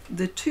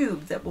the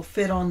tube that will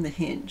fit on the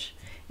hinge.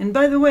 And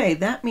by the way,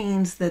 that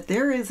means that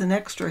there is an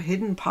extra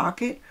hidden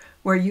pocket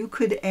where you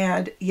could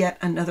add yet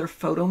another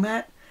photo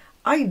mat.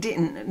 I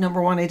didn't.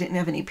 Number one, I didn't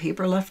have any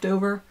paper left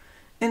over.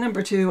 And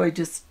number two, I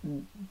just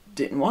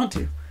didn't want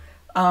to.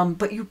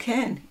 But you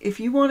can. If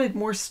you wanted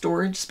more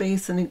storage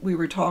space, and we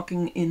were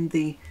talking in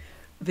the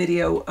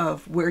video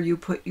of where you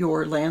put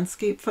your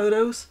landscape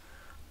photos,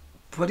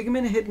 putting them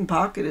in a hidden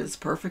pocket is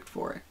perfect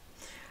for it.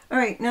 All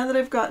right, now that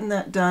I've gotten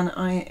that done,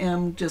 I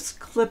am just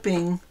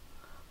clipping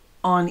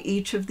on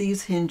each of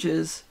these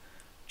hinges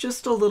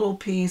just a little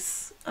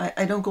piece.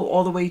 I don't go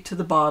all the way to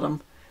the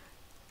bottom,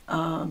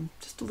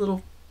 just a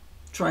little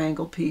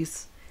triangle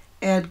piece.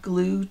 Add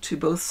glue to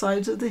both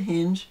sides of the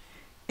hinge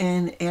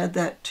and add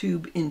that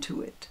tube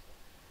into it.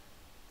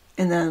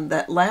 And then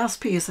that last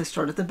piece, I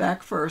start at the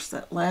back first,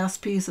 that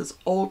last piece is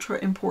ultra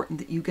important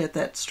that you get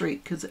that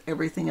straight because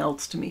everything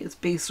else to me is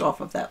based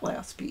off of that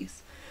last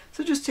piece.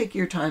 So just take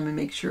your time and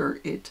make sure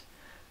it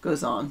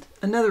goes on.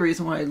 Another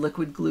reason why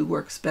liquid glue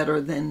works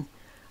better than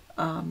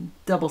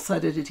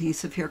double-sided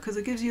adhesive here, because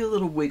it gives you a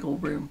little wiggle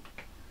room.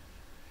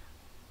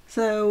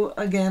 So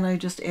again, I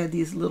just add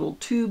these little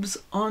tubes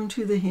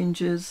onto the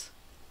hinges,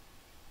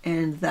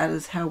 and that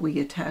is how we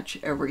attach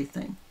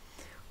everything.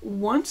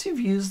 Once you've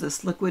used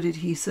this liquid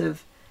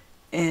adhesive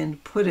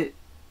and put it,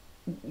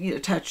 you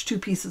attach two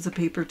pieces of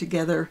paper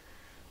together,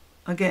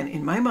 again,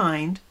 in my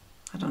mind,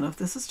 I don't know if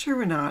this is true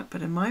or not,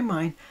 but in my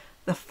mind,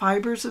 the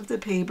fibers of the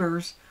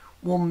papers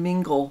will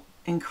mingle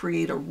and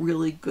create a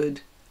really good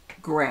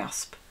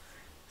grasp.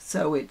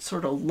 So it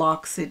sort of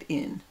locks it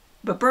in.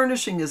 But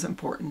burnishing is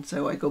important,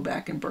 so I go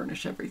back and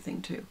burnish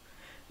everything too.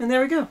 And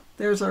there we go.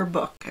 There's our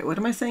book. Okay, what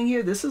am I saying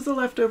here? This is the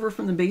leftover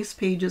from the base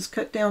pages,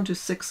 cut down to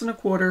 6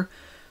 1/4,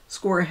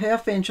 score a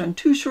 1/2 inch on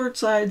 2 short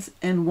sides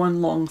and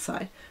 1 long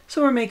side.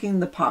 So we're making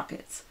the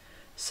pockets.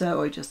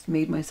 So I just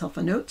made myself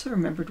a note so I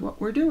remembered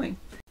what we're doing.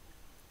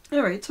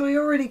 All right, so I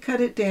already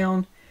cut it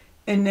down,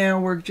 and now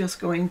we're just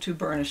going to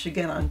burnish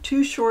again on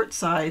 2 short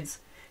sides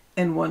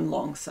and 1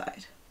 long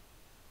side.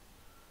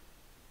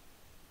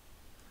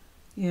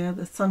 Yeah,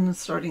 the sun is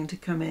starting to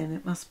come in.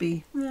 It must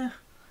be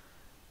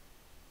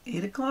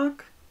 8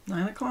 o'clock,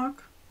 9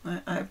 o'clock.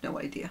 I have no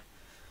idea.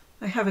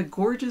 I have a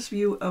gorgeous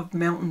view of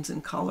mountains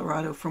in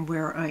Colorado from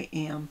where I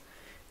am.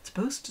 It's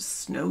supposed to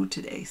snow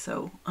today,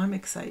 so I'm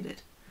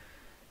excited.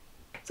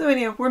 So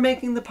anyhow, we're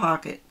making the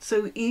pocket.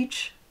 So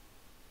each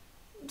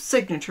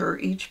signature,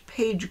 each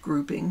page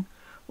grouping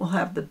will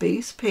have the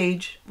base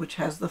page, which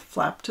has the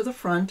flap to the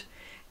front,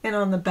 and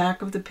on the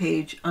back of the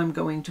page, I'm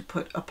going to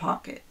put a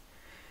pocket.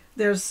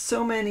 There's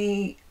so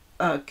many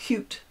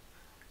cute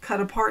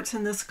cut-aparts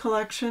in this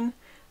collection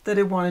that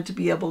I wanted to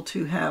be able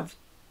to have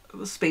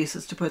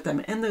spaces to put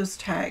them. And those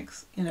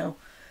tags, you know,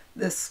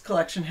 this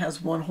collection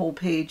has one whole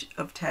page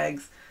of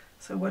tags.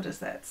 So what is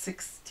that,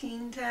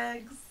 16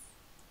 tags?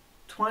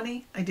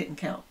 20? I didn't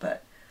count,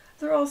 but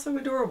they're also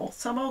adorable.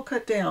 Some I'll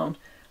cut down,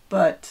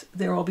 but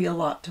there will be a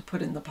lot to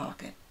put in the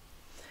pocket.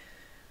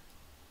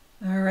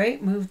 All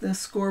right, move the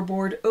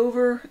scoreboard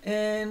over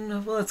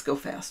and well, let's go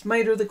fast.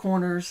 Miter the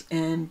corners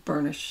and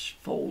burnish,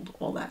 fold,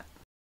 all that.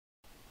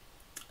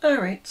 All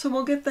right, so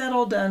we'll get that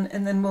all done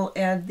and then we'll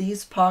add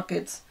these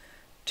pockets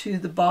to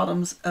the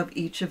bottoms of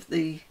each of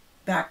the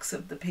backs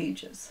of the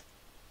pages.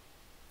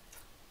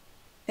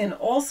 And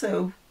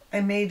also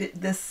I made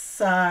it this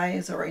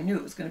size, or I knew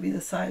it was going to be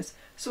this size,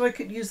 so I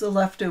could use the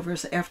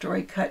leftovers after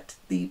I cut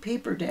the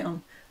paper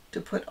down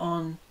to put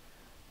on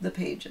the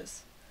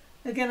pages.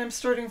 Again, I'm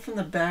starting from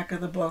the back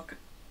of the book.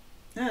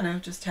 I don't know,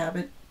 just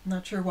habit.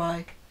 Not sure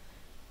why.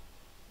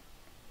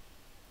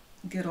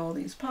 Get all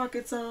these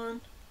pockets on.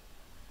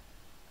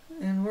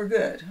 And we're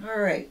good. All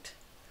right.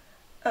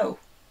 Oh,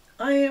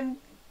 I am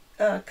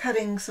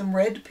cutting some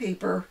red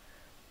paper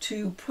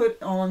to put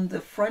on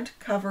the front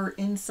cover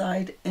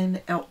inside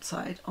and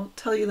outside. I'll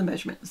tell you the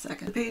measurement in a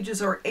second. The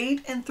pages are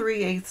 8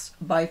 3/8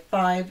 by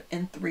 5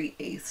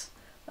 3/8.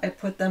 I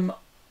put them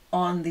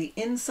on the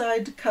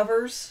inside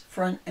covers,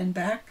 front and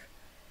back,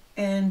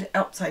 and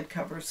outside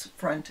covers,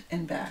 front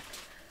and back.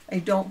 I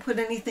don't put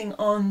anything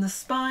on the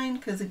spine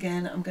because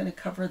again, I'm going to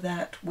cover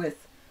that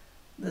with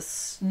the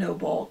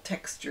snowball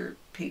texture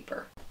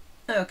paper.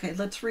 Okay,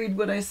 let's read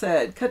what I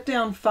said. Cut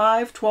down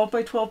 5 12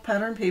 by 12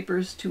 pattern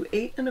papers to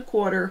 8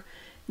 1/4.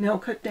 Now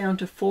cut down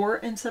to 4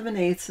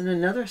 7/8 and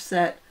another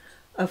set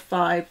of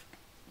 5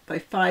 by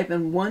 5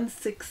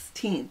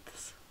 1/16.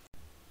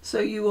 So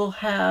you will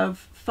have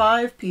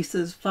 5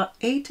 pieces,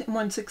 8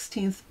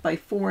 1/16 by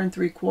 4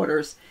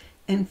 3/4,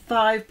 and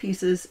 5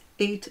 pieces,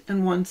 8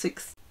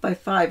 1/6 by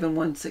 5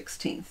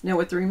 1/16. Now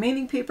with the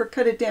remaining paper,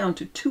 cut it down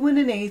to 2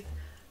 1/8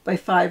 by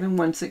 5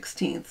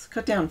 1/16.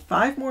 Cut down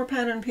 5 more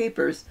pattern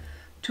papers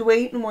to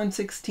 8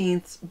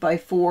 1/16 by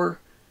 4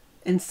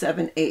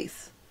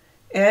 7/8.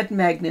 Add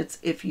magnets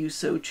if you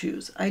so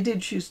choose. I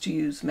did choose to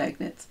use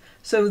magnets.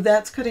 So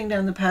that's cutting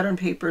down the pattern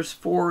papers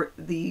for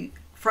the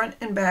front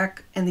and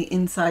back and the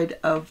inside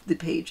of the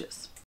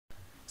pages.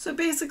 So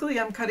basically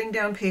I'm cutting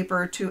down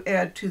paper to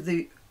add to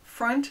the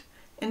front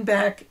and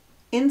back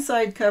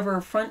inside cover,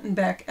 front and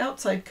back,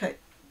 outside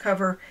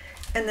cover,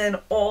 and then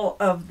all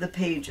of the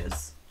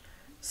pages.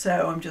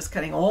 So I'm just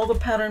cutting all the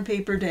pattern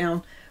paper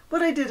down.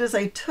 What I did is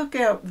I took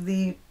out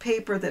the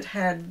paper that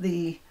had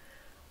the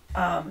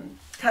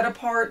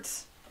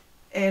cut-aparts,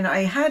 and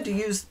I had to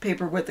use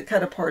paper with the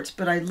cut-aparts,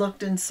 but I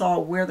looked and saw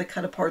where the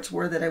cut-aparts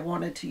were that I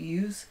wanted to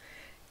use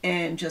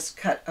and just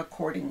cut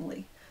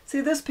accordingly.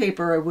 See, this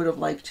paper I would have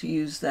liked to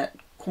use that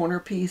corner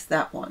piece,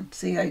 that one.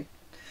 See, I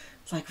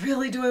was like,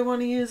 really, do I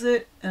want to use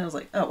it? And I was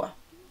like, oh well,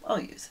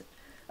 I'll use it.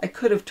 I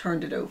could have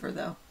turned it over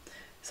though.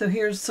 So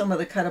here's some of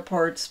the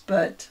cut-aparts,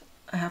 but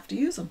I have to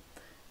use them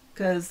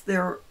because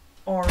there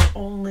are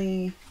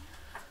only,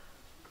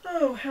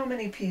 oh, how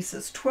many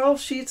pieces? 12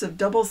 sheets of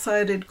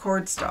double-sided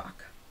cardstock.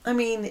 I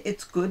mean,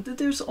 it's good that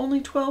there's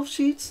only 12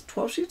 sheets.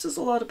 12 sheets is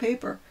a lot of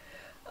paper.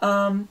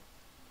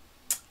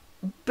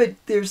 But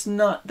there's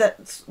not,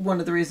 that's one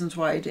of the reasons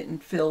why I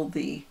didn't fill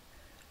the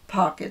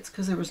pockets,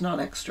 because there was not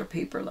extra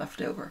paper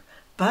left over.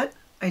 But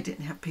I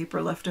didn't have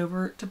paper left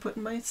over to put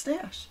in my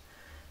stash.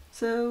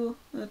 So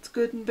that's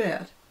good and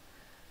bad.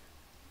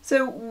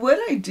 So what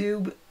I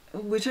do,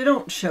 which I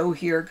don't show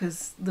here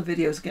because the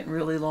video is getting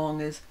really long,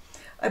 is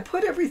I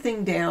put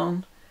everything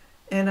down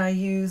and I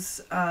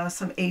use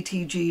some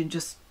ATG and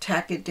just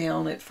tack it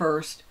down at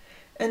first.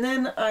 And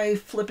then I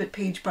flip it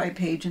page by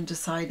page and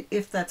decide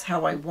if that's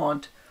how I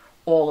want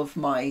all of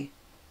my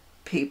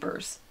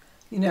papers.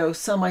 You know,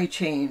 some I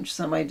change,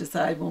 some I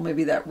decide, well,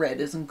 maybe that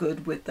red isn't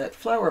good with that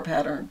flower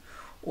pattern,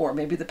 or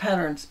maybe the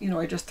patterns, you know,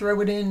 I just throw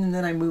it in and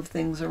then I move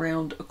things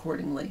around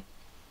accordingly.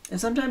 And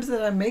sometimes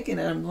that I'm making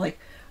it, I'm like,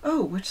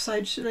 oh, which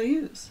side should I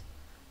use?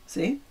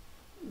 See,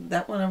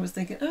 that one I was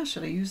thinking, oh,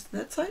 should I use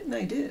that side? And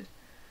I did,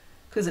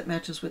 because it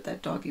matches with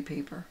that doggy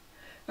paper.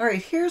 All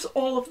right, here's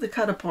all of the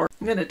cut-aparts.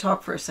 I'm going to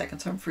talk for a second,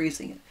 so I'm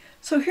freezing it.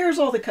 So here's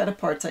all the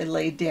cut-aparts I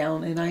laid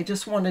down, and I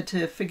just wanted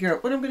to figure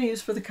out what I'm going to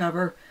use for the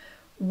cover,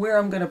 where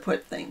I'm going to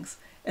put things.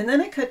 And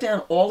then I cut down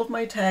all of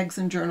my tags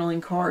and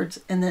journaling cards,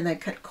 and then I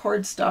cut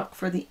cardstock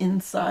for the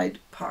inside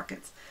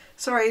pockets.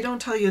 Sorry, I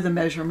don't tell you the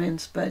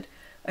measurements, but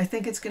I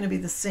think it's going to be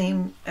the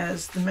same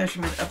as the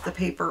measurement of the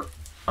paper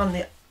on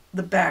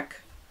the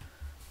back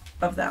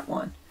of that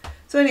one.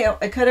 So anyhow,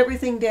 I cut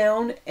everything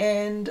down,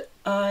 and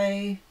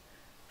I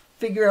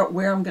figure out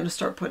where I'm going to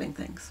start putting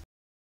things.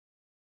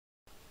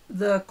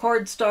 The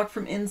cardstock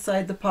from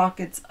inside the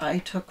pockets I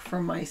took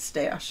from my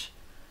stash.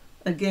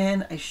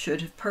 Again, I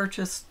should have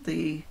purchased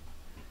the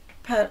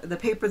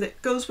paper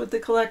that goes with the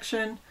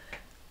collection,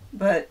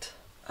 but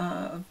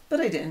I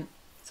didn't.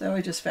 So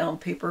I just found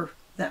paper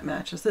that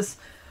matches. This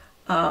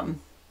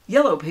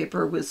yellow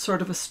paper was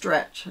sort of a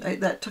stretch.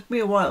 That took me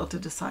a while to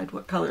decide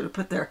what color to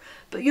put there,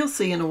 but you'll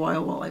see in a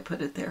while I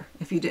put it there,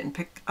 if you didn't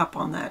pick up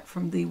on that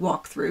from the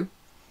walkthrough.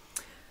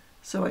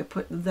 So I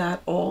put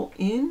that all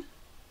in,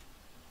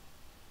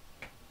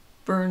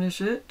 burnish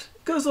it.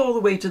 It goes all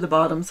the way to the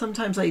bottom.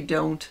 Sometimes I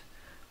don't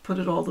put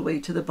it all the way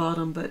to the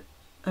bottom, but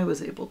I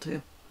was able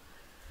to.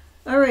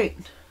 All right.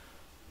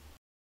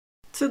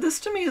 So this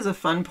to me is a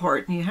fun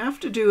part, and you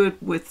have to do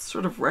it with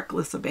sort of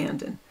reckless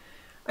abandon.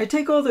 I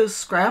take all those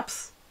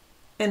scraps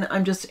and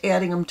I'm just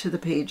adding them to the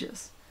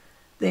pages.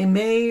 They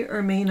may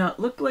or may not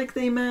look like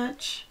they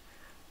match.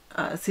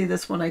 See,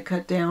 this one I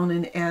cut down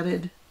and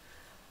added.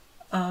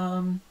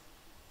 And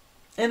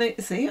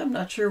I'm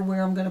not sure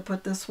where I'm going to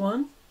put this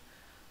one.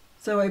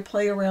 So I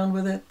play around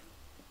with it.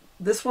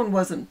 This one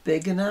wasn't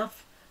big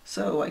enough,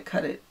 so I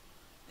cut it,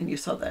 and you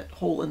saw that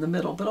hole in the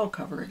middle, but I'll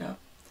cover it up.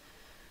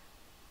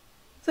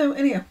 So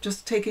anyhow,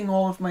 just taking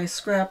all of my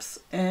scraps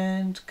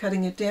and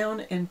cutting it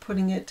down and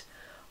putting it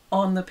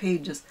on the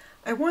pages.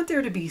 I want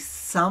there to be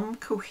some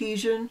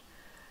cohesion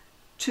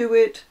to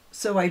it,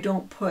 so I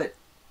don't put,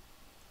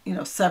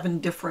 7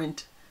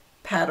 different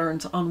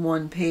patterns on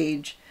one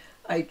page.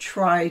 I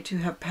try to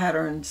have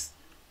patterns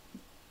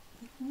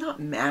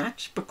not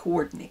match, but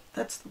coordinate.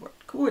 That's the word,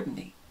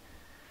 coordinate.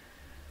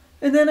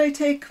 And then I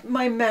take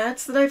my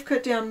mats that I've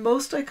cut down.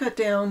 Most I cut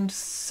down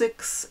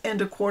 6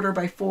 1/4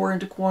 by 4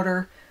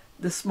 1/4.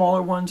 The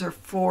smaller ones are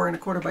 4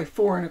 1/4 by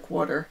 4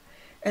 1/4.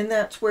 And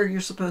that's where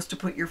you're supposed to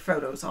put your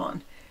photos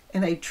on.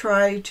 And I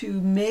try to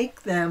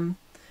make them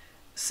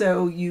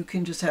so you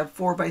can just have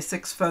 4 by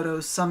 6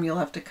 photos. Some you'll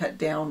have to cut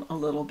down a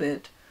little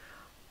bit.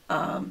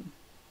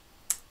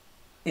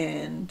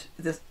 And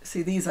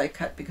see, these I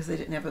cut because I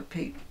didn't have a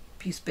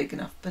piece big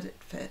enough, but it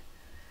fit.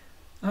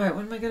 All right,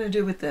 what am I going to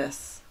do with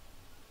this?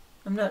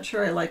 I'm not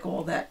sure I like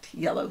all that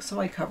yellow, so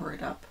I cover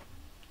it up.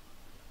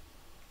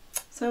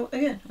 So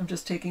again, I'm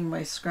just taking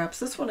my scraps.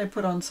 This one I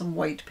put on some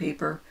white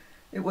paper.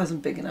 It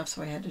wasn't big enough,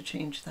 so I had to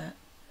change that.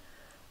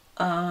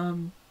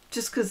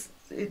 Just because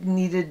it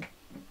needed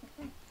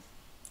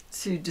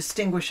to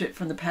distinguish it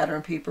from the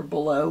pattern paper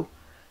below,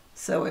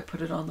 so I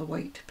put it on the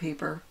white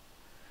paper.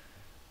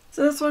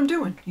 So that's what I'm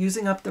doing,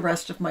 using up the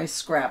rest of my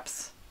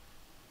scraps,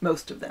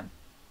 most of them.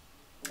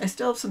 I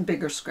still have some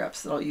bigger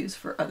scraps that I'll use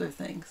for other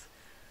things.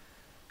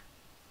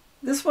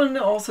 This one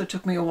also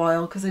took me a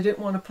while because I didn't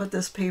want to put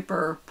this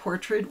paper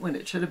portrait when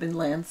it should have been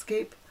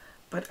landscape,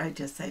 but I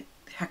just said,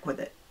 heck with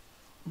it.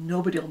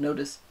 Nobody will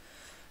notice.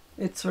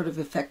 It sort of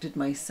affected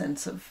my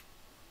sense of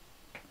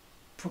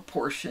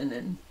proportion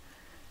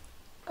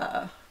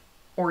and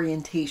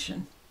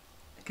orientation.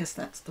 I guess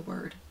that's the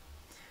word.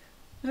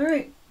 All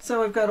right,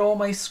 so I've got all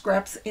my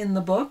scraps in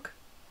the book.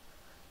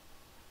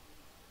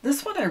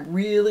 This one I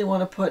really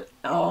want to put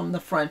on the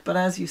front, but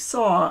as you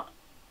saw,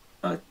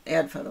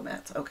 add photo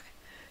mats, okay.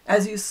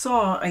 As you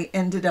saw, I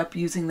ended up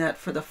using that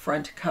for the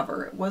front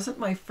cover. It wasn't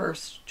my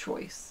first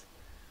choice.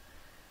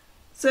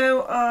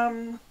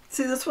 So,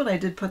 see, this one I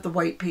did put the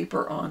white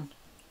paper on.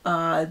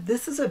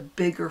 This is a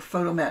bigger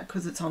photo mat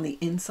because it's on the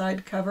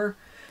inside cover.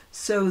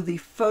 So the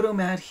photo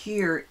mat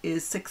here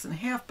is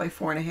 6.5 by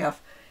 4.5,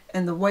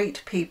 and the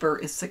white paper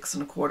is 6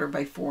 1/4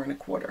 by 4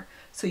 1/4.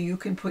 So you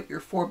can put your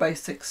 4 by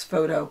 6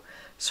 photo,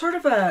 sort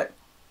of a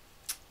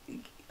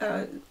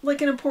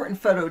like an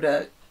important photo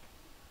to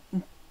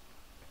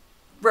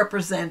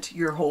represent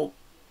your whole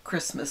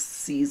Christmas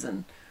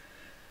season.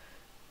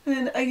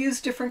 And I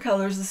used different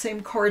colors, the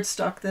same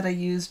cardstock that I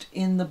used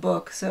in the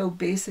book. So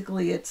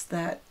basically it's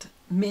that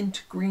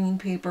mint green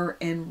paper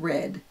and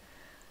red.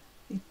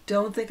 I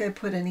don't think I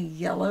put any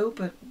yellow,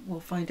 but we'll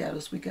find out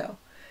as we go.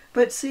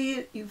 But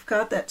see, you've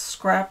got that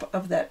scrap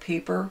of that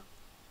paper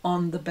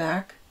on the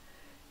back,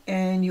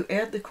 and you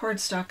add the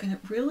cardstock and it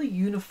really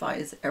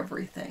unifies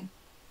everything.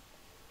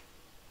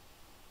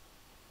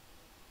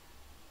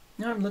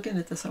 Now I'm looking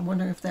at this, I'm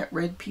wondering if that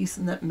red piece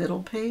in that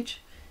middle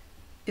page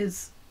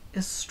is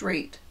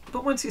straight.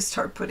 But once you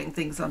start putting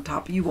things on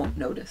top, you won't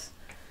notice.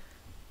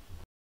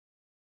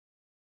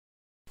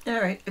 All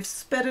right, I've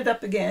sped it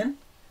up again,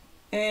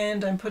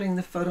 and I'm putting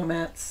the photo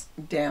mats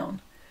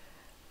down.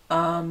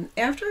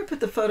 After I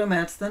put the photo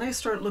mats, then I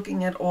start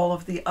looking at all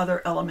of the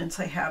other elements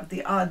I have,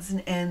 the odds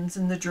and ends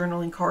and the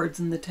journaling cards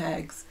and the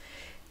tags,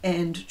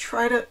 and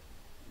try to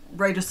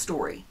write a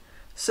story.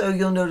 So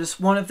you'll notice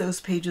one of those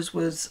pages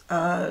was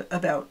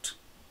about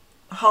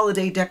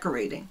holiday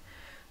decorating.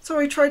 So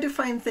I tried to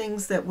find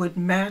things that would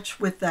match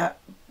with that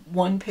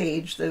one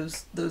page,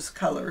 those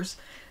colors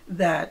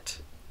that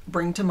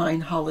bring to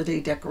mind holiday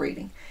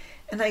decorating.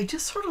 And I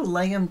just sort of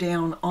lay them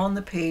down on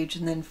the page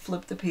and then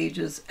flip the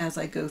pages as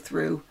I go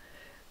through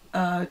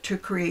to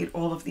create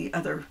all of the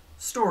other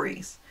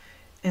stories.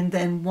 And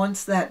then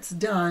once that's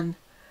done,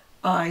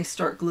 I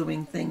start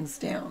gluing things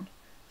down.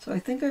 So I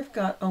think I've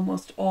got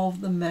almost all of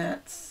the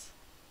mats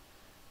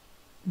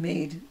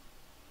made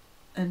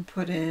and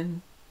put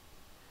in.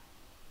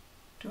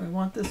 Do I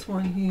want this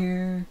one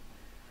here?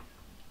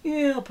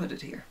 Yeah, I'll put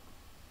it here.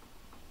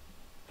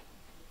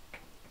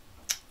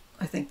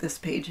 I think this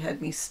page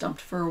had me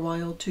stumped for a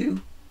while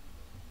too.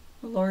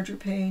 A larger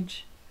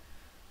page.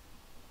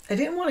 I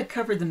didn't want to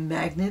cover the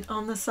magnet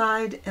on the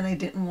side, and I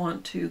didn't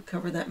want to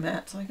cover that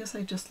mat, so I guess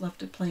I just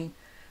left it plain,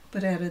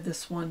 but added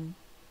this one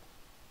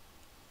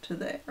to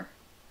there.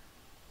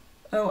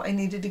 Oh, I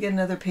needed to get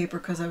another paper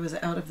because I was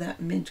out of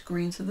that mint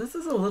green, so this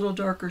is a little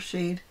darker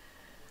shade.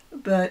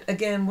 But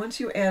again, once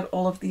you add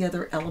all of the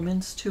other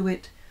elements to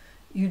it,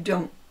 you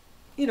don't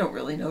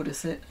really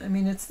notice it. I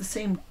mean, it's the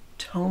same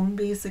tone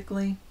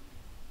basically.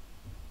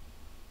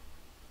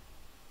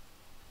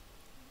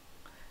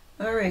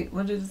 All right,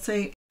 what did it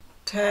say?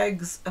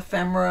 Tags,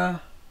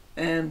 ephemera,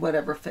 and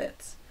whatever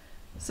fits.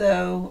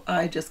 So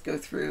I just go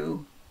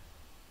through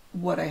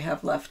what I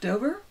have left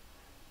over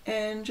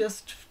and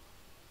just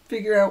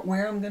figure out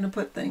where I'm going to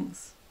put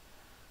things.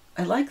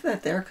 I like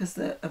that there because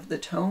of the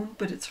tone,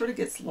 but it sort of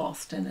gets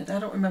lost in it. I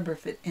don't remember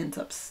if it ends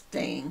up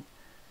staying.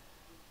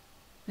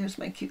 There's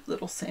my cute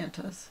little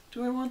Santas.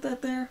 Do I want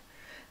that there?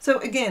 So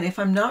again, if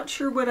I'm not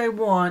sure what I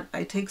want,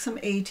 I take some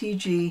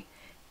ATG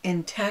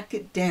and tack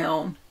it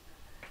down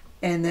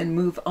and then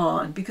move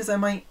on, because I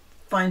might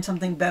find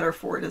something better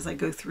for it as I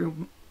go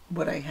through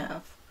what I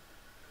have.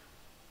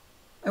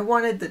 I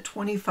wanted the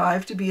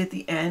 25 to be at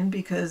the end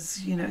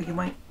because, you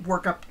might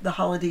work up the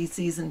holiday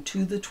season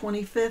to the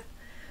 25th.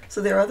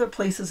 So there are other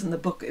places in the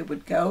book it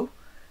would go,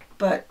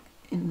 but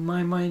in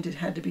my mind it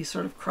had to be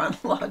sort of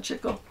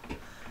chronological.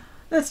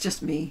 That's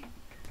just me.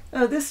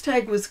 Oh, this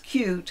tag was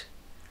cute,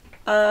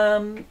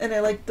 and I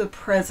like the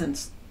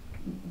presents,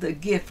 the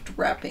gift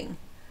wrapping.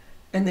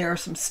 And there are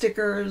some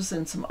stickers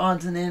and some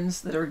odds and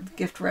ends that are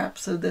gift wrap,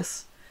 so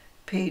this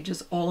page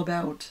is all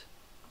about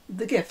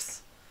the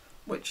gifts,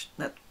 which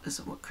that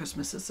isn't what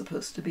Christmas is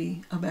supposed to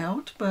be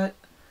about, but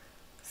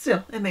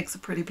still, it makes a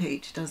pretty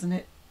page, doesn't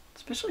it?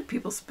 Especially if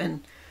people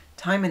spend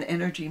time and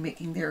energy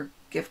making their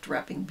gift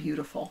wrapping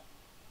beautiful.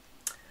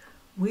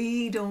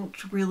 We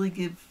don't really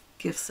give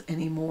gifts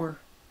anymore.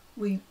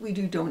 We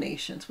do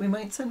donations. We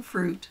might send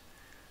fruit,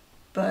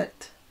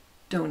 but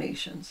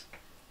donations.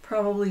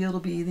 Probably it'll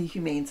be the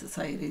Humane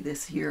Society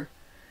this year,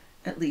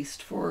 at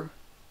least for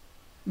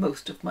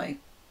most of my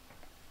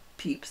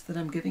peeps that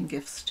I'm giving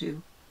gifts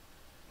to.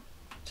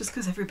 Just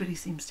because everybody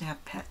seems to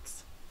have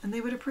pets, and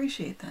they would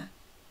appreciate that.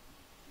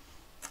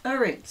 All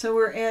right, so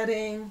we're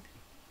adding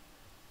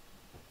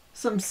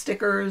some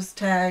stickers,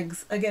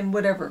 tags, again,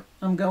 whatever.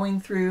 I'm going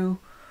through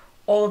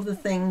all of the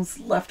things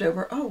left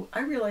over. Oh,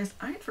 I realized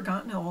I had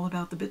forgotten all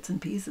about the bits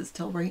and pieces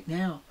till right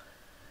now.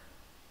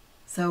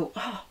 So,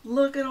 oh,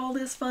 look at all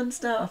this fun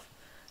stuff.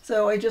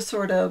 So I just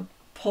sort of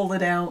pull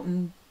it out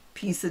and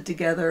piece it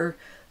together.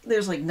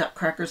 There's like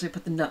nutcrackers. I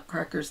put the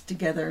nutcrackers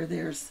together.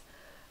 There's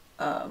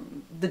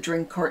the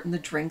drink cart and the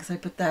drinks. I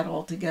put that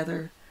all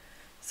together.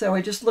 So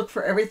I just look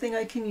for everything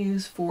I can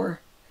use for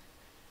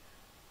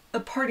a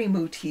party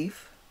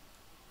motif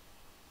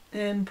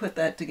and put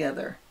that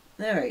together.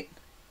 All right.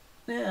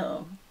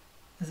 Now,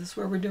 is this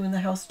where we're doing the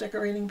house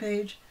decorating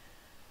page?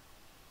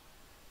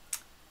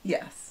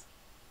 Yes.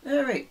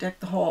 All right, deck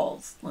the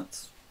halls.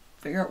 Let's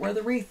figure out where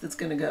the wreath is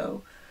going to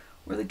go,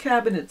 where the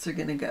cabinets are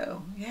going to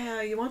go.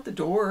 Yeah, you want the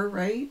door,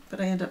 right?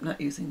 But I end up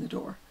not using the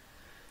door.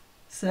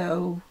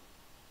 So,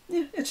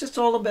 yeah, it's just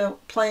all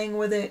about playing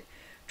with it,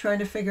 trying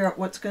to figure out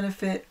what's going to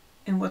fit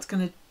and what's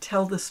going to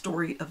tell the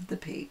story of the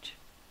page.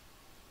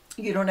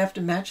 You don't have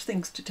to match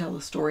things to tell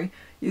a story.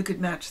 You could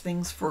match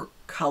things for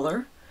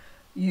color.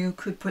 You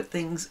could put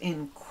things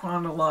in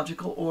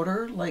chronological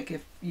order, like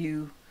if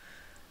you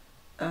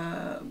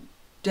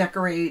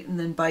decorate and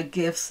then buy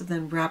gifts and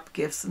then wrap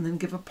gifts and then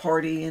give a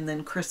party and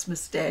then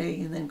Christmas Day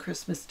and then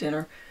Christmas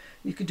dinner.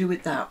 You could do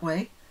it that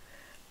way.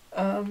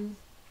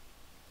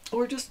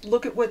 Or just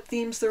look at what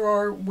themes there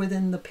are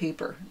within the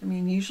paper. I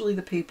mean, usually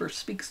the paper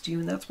speaks to you,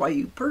 and that's why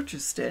you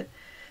purchased it,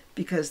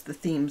 because the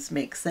themes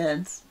make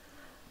sense.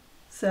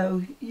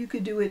 So you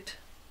could do it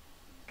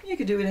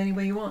any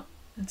way you want.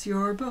 It's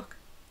your book.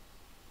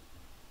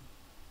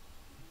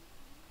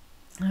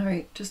 All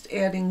right, just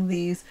adding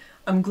these.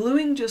 I'm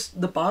gluing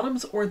just the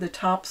bottoms or the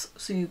tops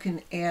so you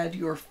can add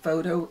your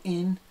photo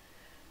in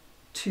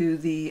to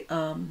the,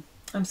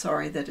 I'm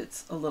sorry that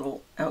it's a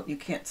little out, you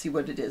can't see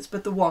what it is,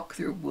 but the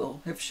walkthrough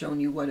will have shown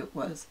you what it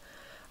was.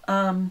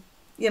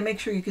 Yeah, make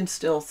sure you can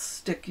still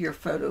stick your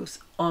photos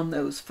on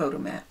those photo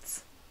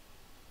mats.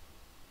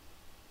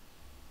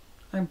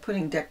 I'm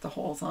putting Deck the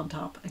Halls on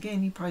top.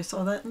 Again, you probably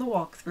saw that in the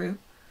walkthrough.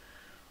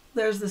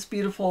 There's this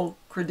beautiful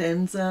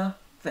credenza,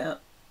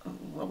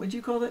 what would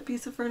you call that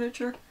piece of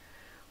furniture?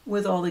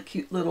 With all the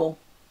cute little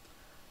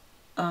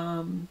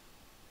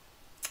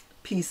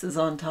pieces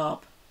on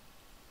top.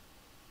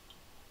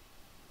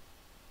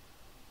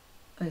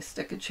 I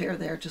stick a chair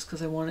there just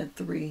because I wanted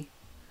 3.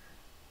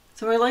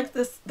 So I like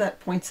that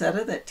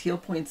poinsettia, that teal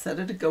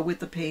poinsettia to go with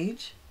the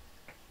page.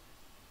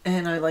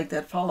 And I like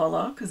that fa la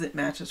la because it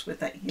matches with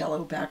that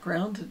yellow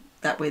background.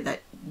 That way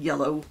that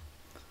yellow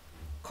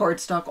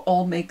cardstock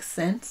all makes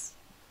sense.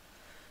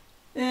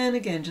 And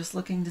again, just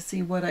looking to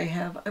see what I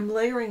have. I'm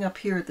layering up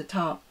here at the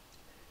top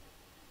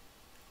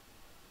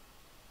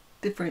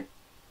different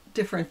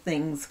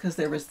things because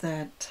there was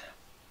that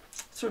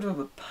sort of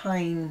a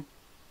pine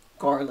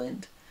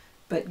garland.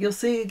 But you'll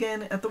see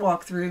again at the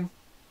walkthrough.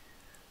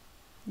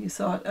 You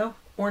saw it. Oh,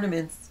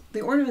 ornaments.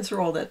 The ornaments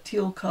are all that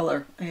teal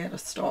color. I had a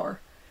star.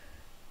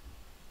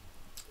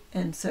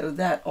 And so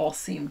that all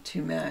seemed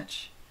to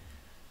match.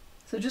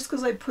 So just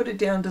because I put it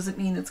down doesn't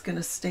mean it's going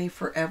to stay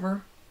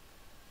forever.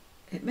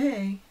 It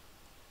may.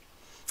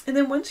 And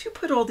then once you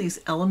put all these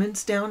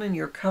elements down and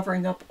you're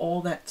covering up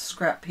all that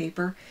scrap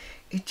paper,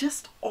 it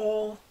just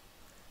all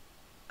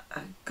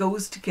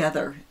goes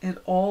together.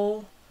 It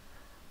all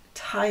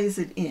ties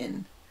it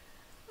in.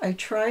 I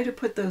try to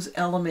put those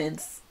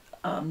elements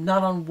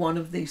not on one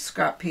of the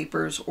scrap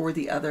papers or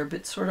the other,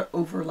 but sort of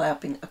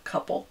overlapping a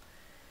couple,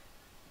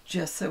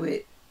 just so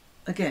it,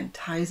 again,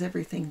 ties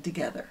everything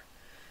together.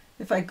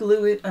 If I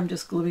glue it, I'm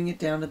just gluing it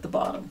down at the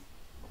bottom.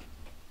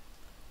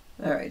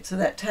 All right, so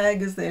that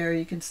tag is there.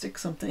 You can stick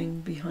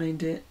something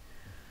behind it.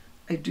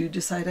 I do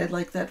decide I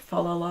like that fa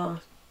la la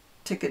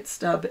ticket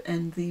stub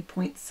and the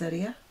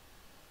poinsettia.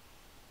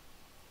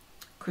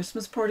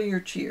 Christmas party or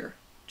cheer?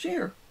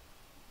 Cheer.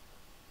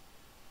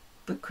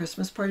 But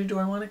Christmas party, do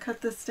I want to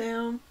cut this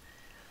down?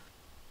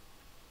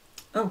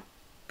 Oh,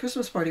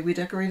 Christmas party, we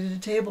decorated a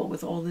table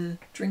with all the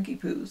drinky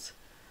poos,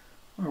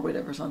 or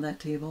whatever's on that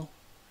table.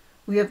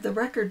 We have the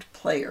record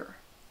player.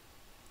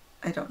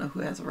 I don't know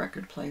who has a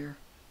record player.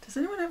 Does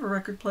anyone have a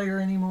record player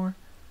anymore?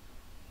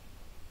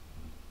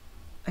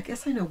 I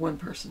guess I know one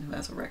person who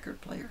has a record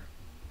player.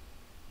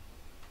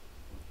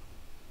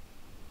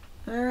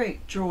 All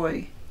right,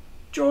 joy.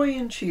 Joy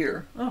and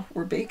cheer. Oh,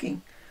 we're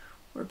baking.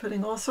 We're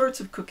putting all sorts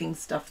of cooking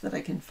stuff that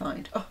I can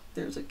find. Oh,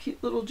 there's a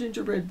cute little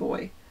gingerbread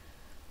boy.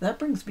 That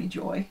brings me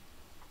joy.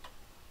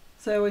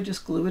 So I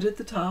just glue it at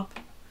the top,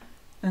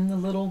 and the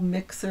little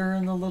mixer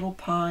and the little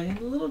pie and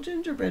the little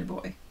gingerbread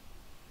boy.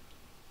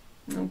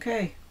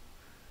 Okay,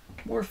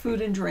 more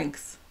food and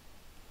drinks.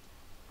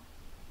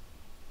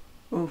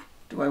 Oh,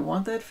 do I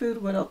want that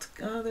food? What else?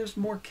 Oh, there's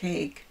more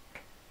cake.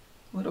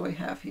 What do I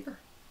have here?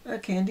 A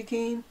candy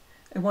cane.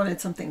 I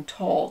wanted something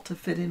tall to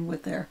fit in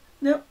with there.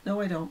 Nope, no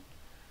I don't.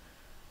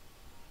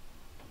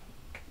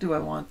 Do I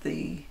want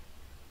the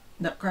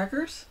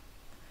nutcrackers?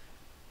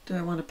 Do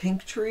I want a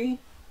pink tree?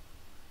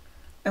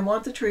 I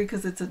want the tree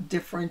because it's a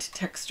different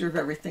texture of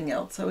everything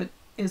else, so it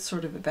is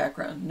sort of a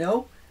background.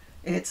 Nope,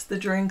 it's the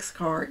drinks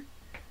cart.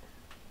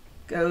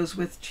 Goes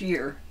with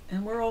cheer,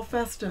 and we're all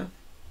festive.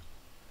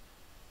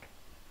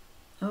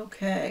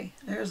 Okay,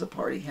 there's a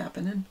party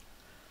happening.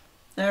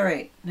 All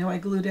right, now I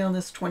glue down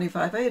this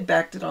 25. I had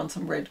backed it on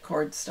some red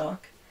cardstock,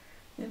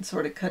 and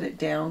sort of cut it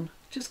down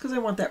just because I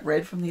want that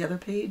red from the other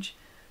page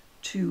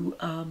to,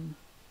 I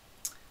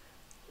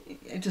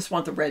just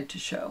want the red to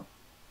show.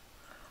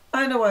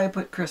 I know why I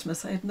put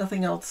Christmas. I had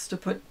nothing else to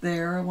put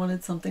there. I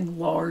wanted something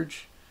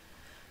large.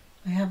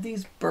 I have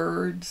these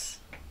birds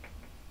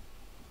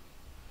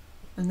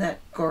and that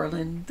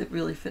garland that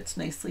really fits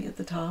nicely at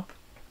the top.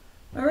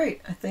 All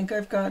right, I think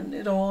I've gotten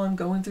it all. I'm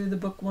going through the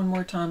book one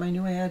more time. I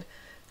knew I had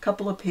a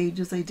couple of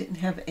pages I didn't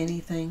have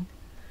anything.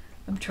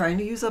 I'm trying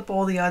to use up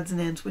all the odds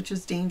and ends, which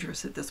is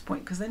dangerous at this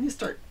point because then you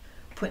start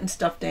putting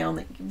stuff down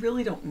that you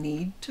really don't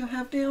need to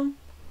have down,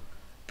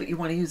 but you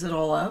want to use it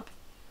all up.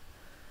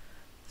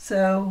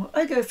 So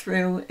I go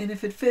through, and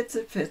if it fits,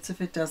 it fits.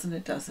 If it doesn't,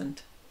 it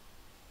doesn't.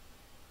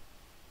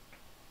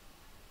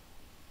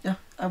 Yeah,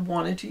 I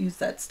wanted to use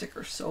that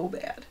sticker so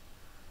bad.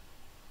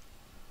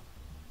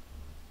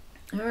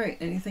 All right,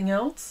 anything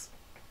else?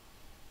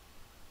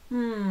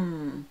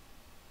 We're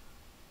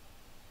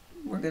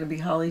going to be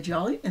holly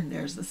jolly, and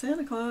there's the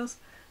Santa Claus,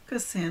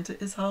 because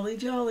Santa is holly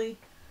jolly.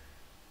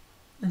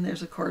 And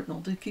there's a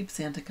cardinal to keep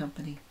Santa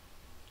company.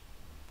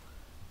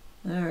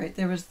 All right,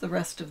 there was the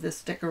rest of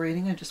this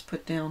decorating I just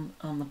put down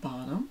on the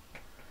bottom.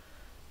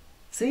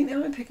 See,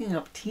 now I'm picking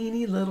up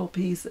teeny little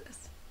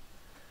pieces.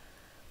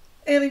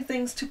 Adding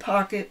things to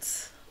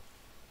pockets,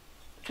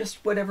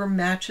 just whatever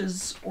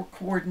matches or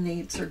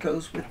coordinates or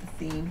goes with the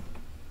theme.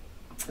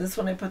 This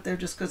one I put there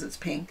just because it's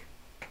pink.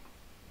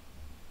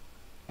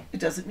 It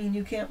doesn't mean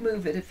you can't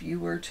move it if you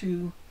were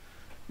to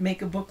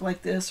make a book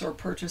like this or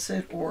purchase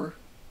it or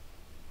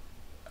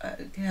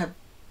have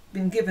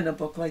been given a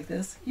book like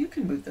this. You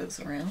can move those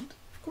around.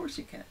 Of course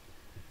you can.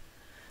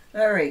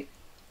 All right,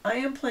 I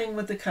am playing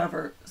with the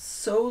cover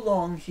so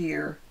long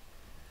here.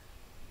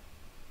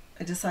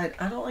 I decide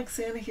I don't like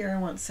Santa here.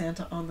 I want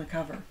Santa on the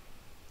cover.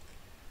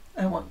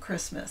 I want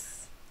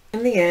Christmas.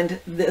 In the end,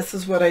 this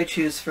is what I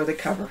choose for the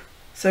cover.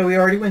 So we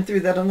already went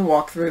through that on the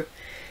walkthrough.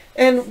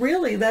 And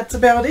really, that's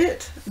about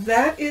it.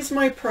 That is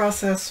my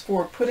process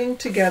for putting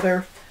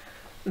together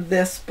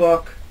this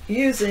book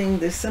using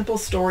the Simple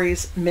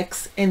Stories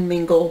Mix and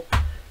Mingle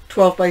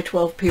 12 by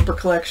 12 paper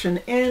collection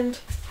and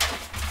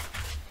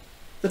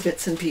the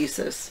bits and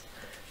pieces.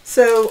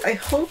 So I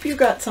hope you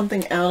got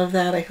something out of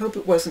that. I hope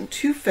it wasn't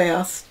too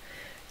fast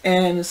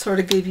and sort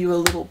of gave you a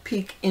little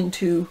peek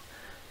into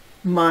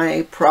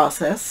my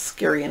process,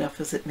 scary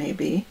enough as it may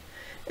be.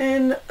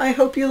 And I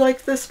hope you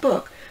like this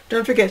book.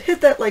 Don't forget,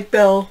 hit that like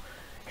bell,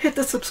 hit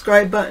the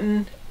subscribe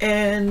button,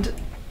 and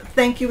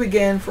thank you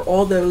again for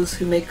all those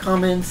who make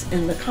comments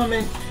in the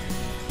comment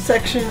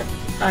section.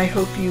 I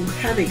hope you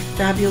have a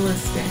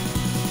fabulous day.